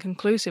nothing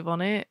conclusive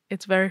on it.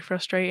 It's very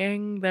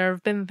frustrating. There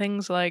have been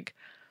things like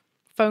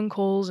phone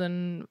calls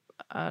and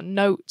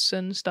notes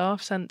and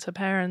stuff sent to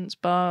parents,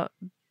 but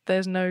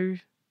there's no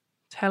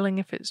telling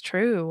if it's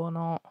true or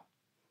not.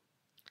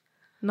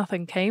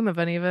 Nothing came of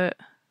any of it.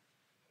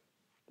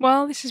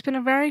 Well, this has been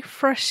a very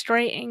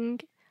frustrating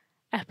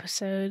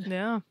episode.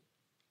 Yeah.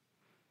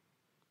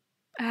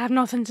 I have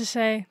nothing to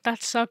say.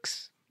 That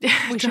sucks.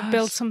 We should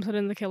build something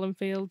in the Killing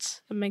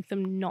Fields and make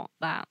them not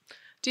that.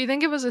 Do you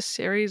think it was a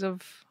series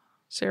of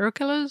serial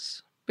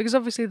killers? Because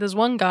obviously there's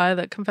one guy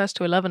that confessed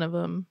to 11 of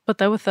them, but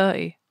there were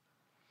 30.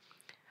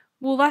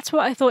 Well, that's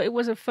what I thought it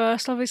was at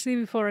first, obviously,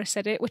 before I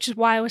said it, which is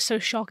why I was so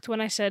shocked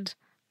when I said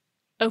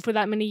over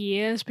that many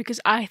years, because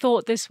I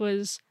thought this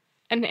was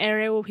an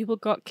area where people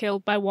got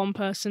killed by one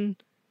person,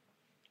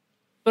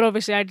 but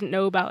obviously I didn't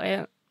know about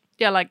it.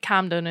 Yeah, like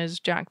Camden is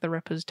Jack the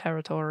Ripper's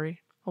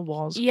territory, or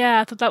was. Yeah,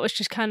 I thought that was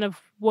just kind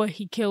of where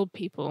he killed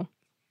people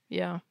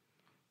Yeah.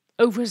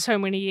 over so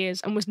many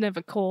years and was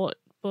never caught,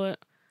 but...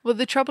 Well,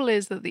 the trouble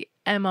is that the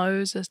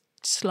MOs are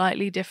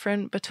slightly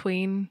different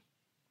between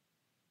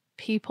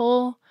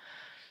people.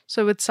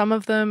 So with some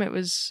of them, it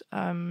was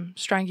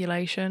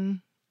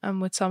strangulation,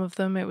 and with some of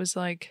them, it was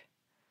like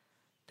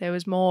there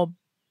was more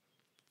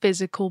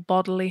physical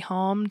bodily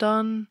harm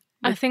done.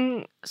 I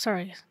think...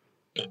 Sorry,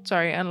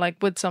 and like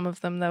with some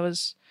of them, there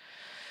was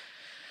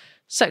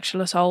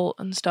sexual assault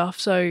and stuff.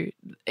 So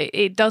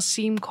it does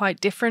seem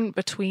quite different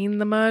between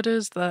the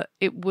murders, that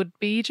it would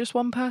be just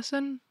one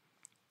person.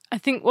 I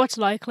think what's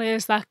likely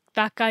is that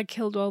that guy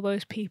killed all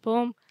those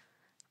people,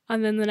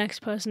 and then the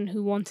next person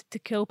who wanted to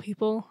kill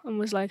people and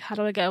was like, how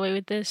do I get away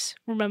with this?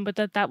 Remembered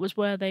that that was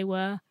where they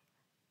were,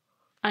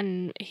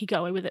 and he got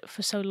away with it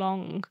for so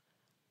long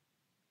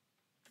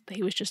that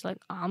he was just like,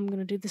 I'm going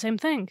to do the same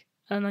thing.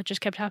 And that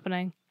just kept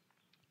happening.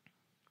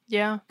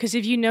 Yeah. Because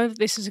if you know that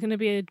this is going to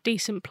be a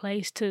decent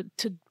place to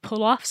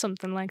pull off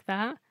something like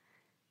that,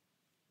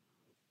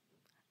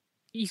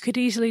 you could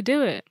easily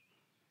do it.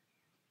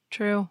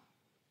 True.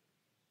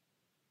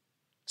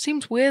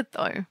 Seems weird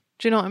though.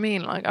 Do you know what I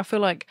mean? Like, I feel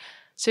like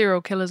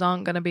serial killers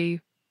aren't going to be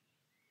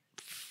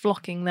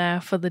flocking there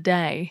for the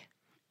day.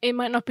 It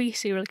might not be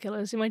serial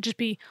killers. It might just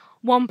be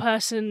one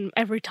person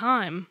every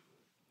time.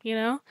 You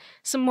know?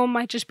 Someone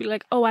might just be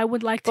like, oh, I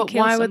would like to kill somebody.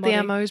 But why would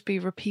the MOs be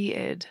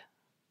repeated?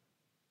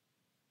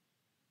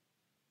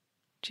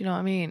 Do you know what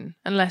I mean?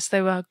 Unless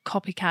they were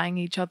copycatting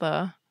each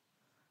other.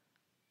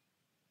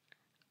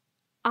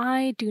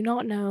 I do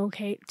not know,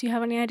 Kate. Do you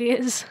have any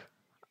ideas?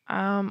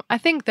 I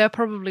think there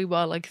probably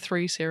were like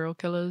 3 serial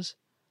killers.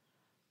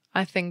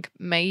 I think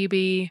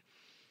maybe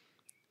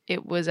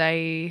it was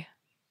a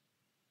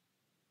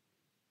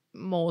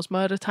Moore's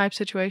murder type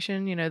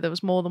situation. You know, there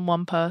was more than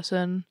one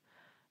person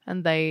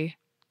and they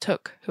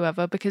took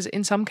whoever, because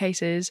in some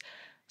cases,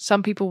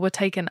 some people were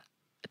taken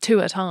 2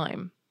 at a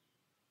time.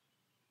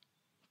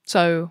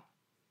 So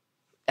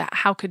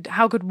how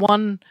could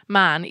one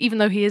man, even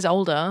though he is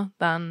older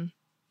than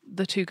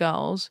the 2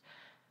 girls,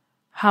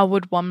 how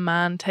would one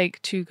man take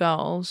 2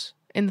 girls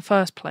in the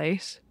first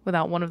place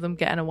without one of them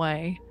getting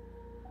away?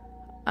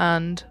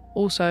 And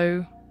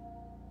also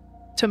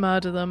to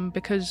murder them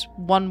because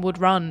one would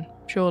run,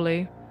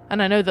 surely.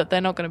 And I know that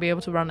they're not going to be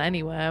able to run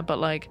anywhere, but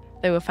like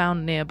they were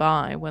found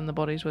nearby when the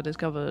bodies were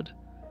discovered.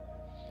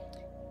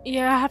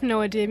 Yeah, I have no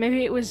idea.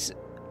 Maybe it was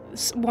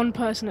one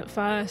person at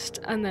first,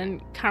 and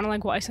then kind of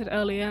like what I said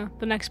earlier,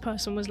 the next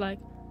person was like,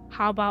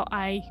 how about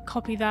I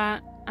copy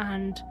that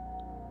and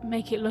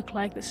make it look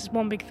like this is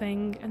one big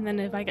thing, and then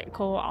if I get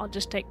caught, I'll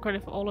just take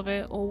credit for all of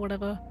it or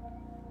whatever.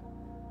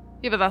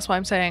 Yeah, but that's why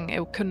I'm saying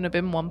it couldn't have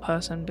been one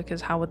person,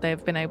 because how would they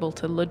have been able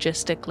to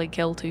logistically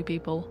kill 2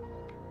 people?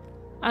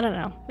 I don't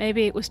know.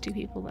 Maybe it was 2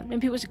 people then.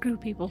 Maybe it was a group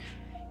of people.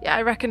 Yeah,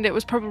 I reckoned it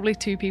was probably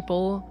 2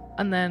 people,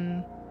 and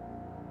then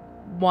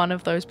one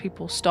of those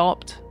people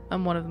stopped,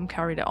 and one of them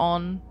carried it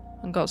on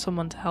and got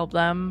someone to help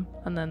them,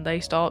 and then they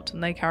stopped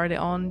and they carried it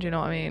on. Do you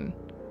know what I mean?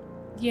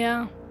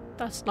 Yeah,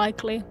 that's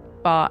likely.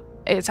 But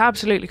it's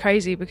absolutely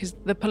crazy because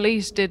the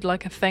police did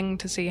like a thing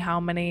to see how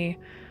many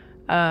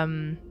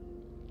pedophiles,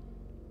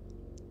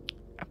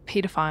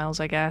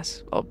 I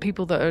guess, or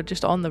people that are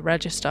just on the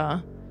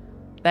register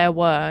there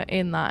were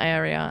in that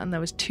area, and there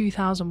was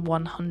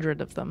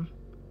 2,100 of them.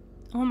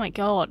 Oh my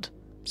god.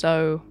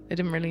 So it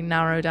didn't really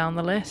narrow down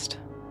the list.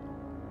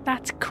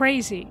 That's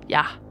crazy.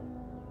 Yeah.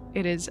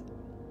 It is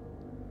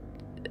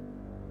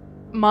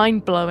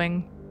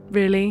mind-blowing,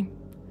 really.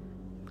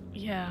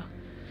 Yeah.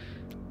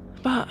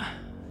 But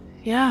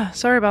yeah,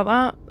 sorry about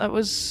that. That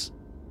was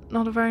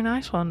not a very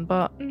nice one,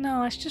 but no,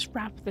 let's just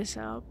wrap this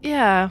up.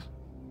 Yeah.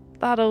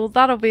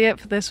 That'll be it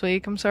for this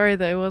week. I'm sorry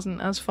that it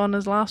wasn't as fun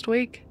as last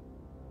week.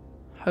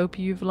 Hope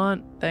you've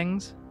learnt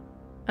things.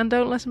 And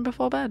don't listen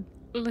before bed.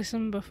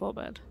 Listen before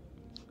bed.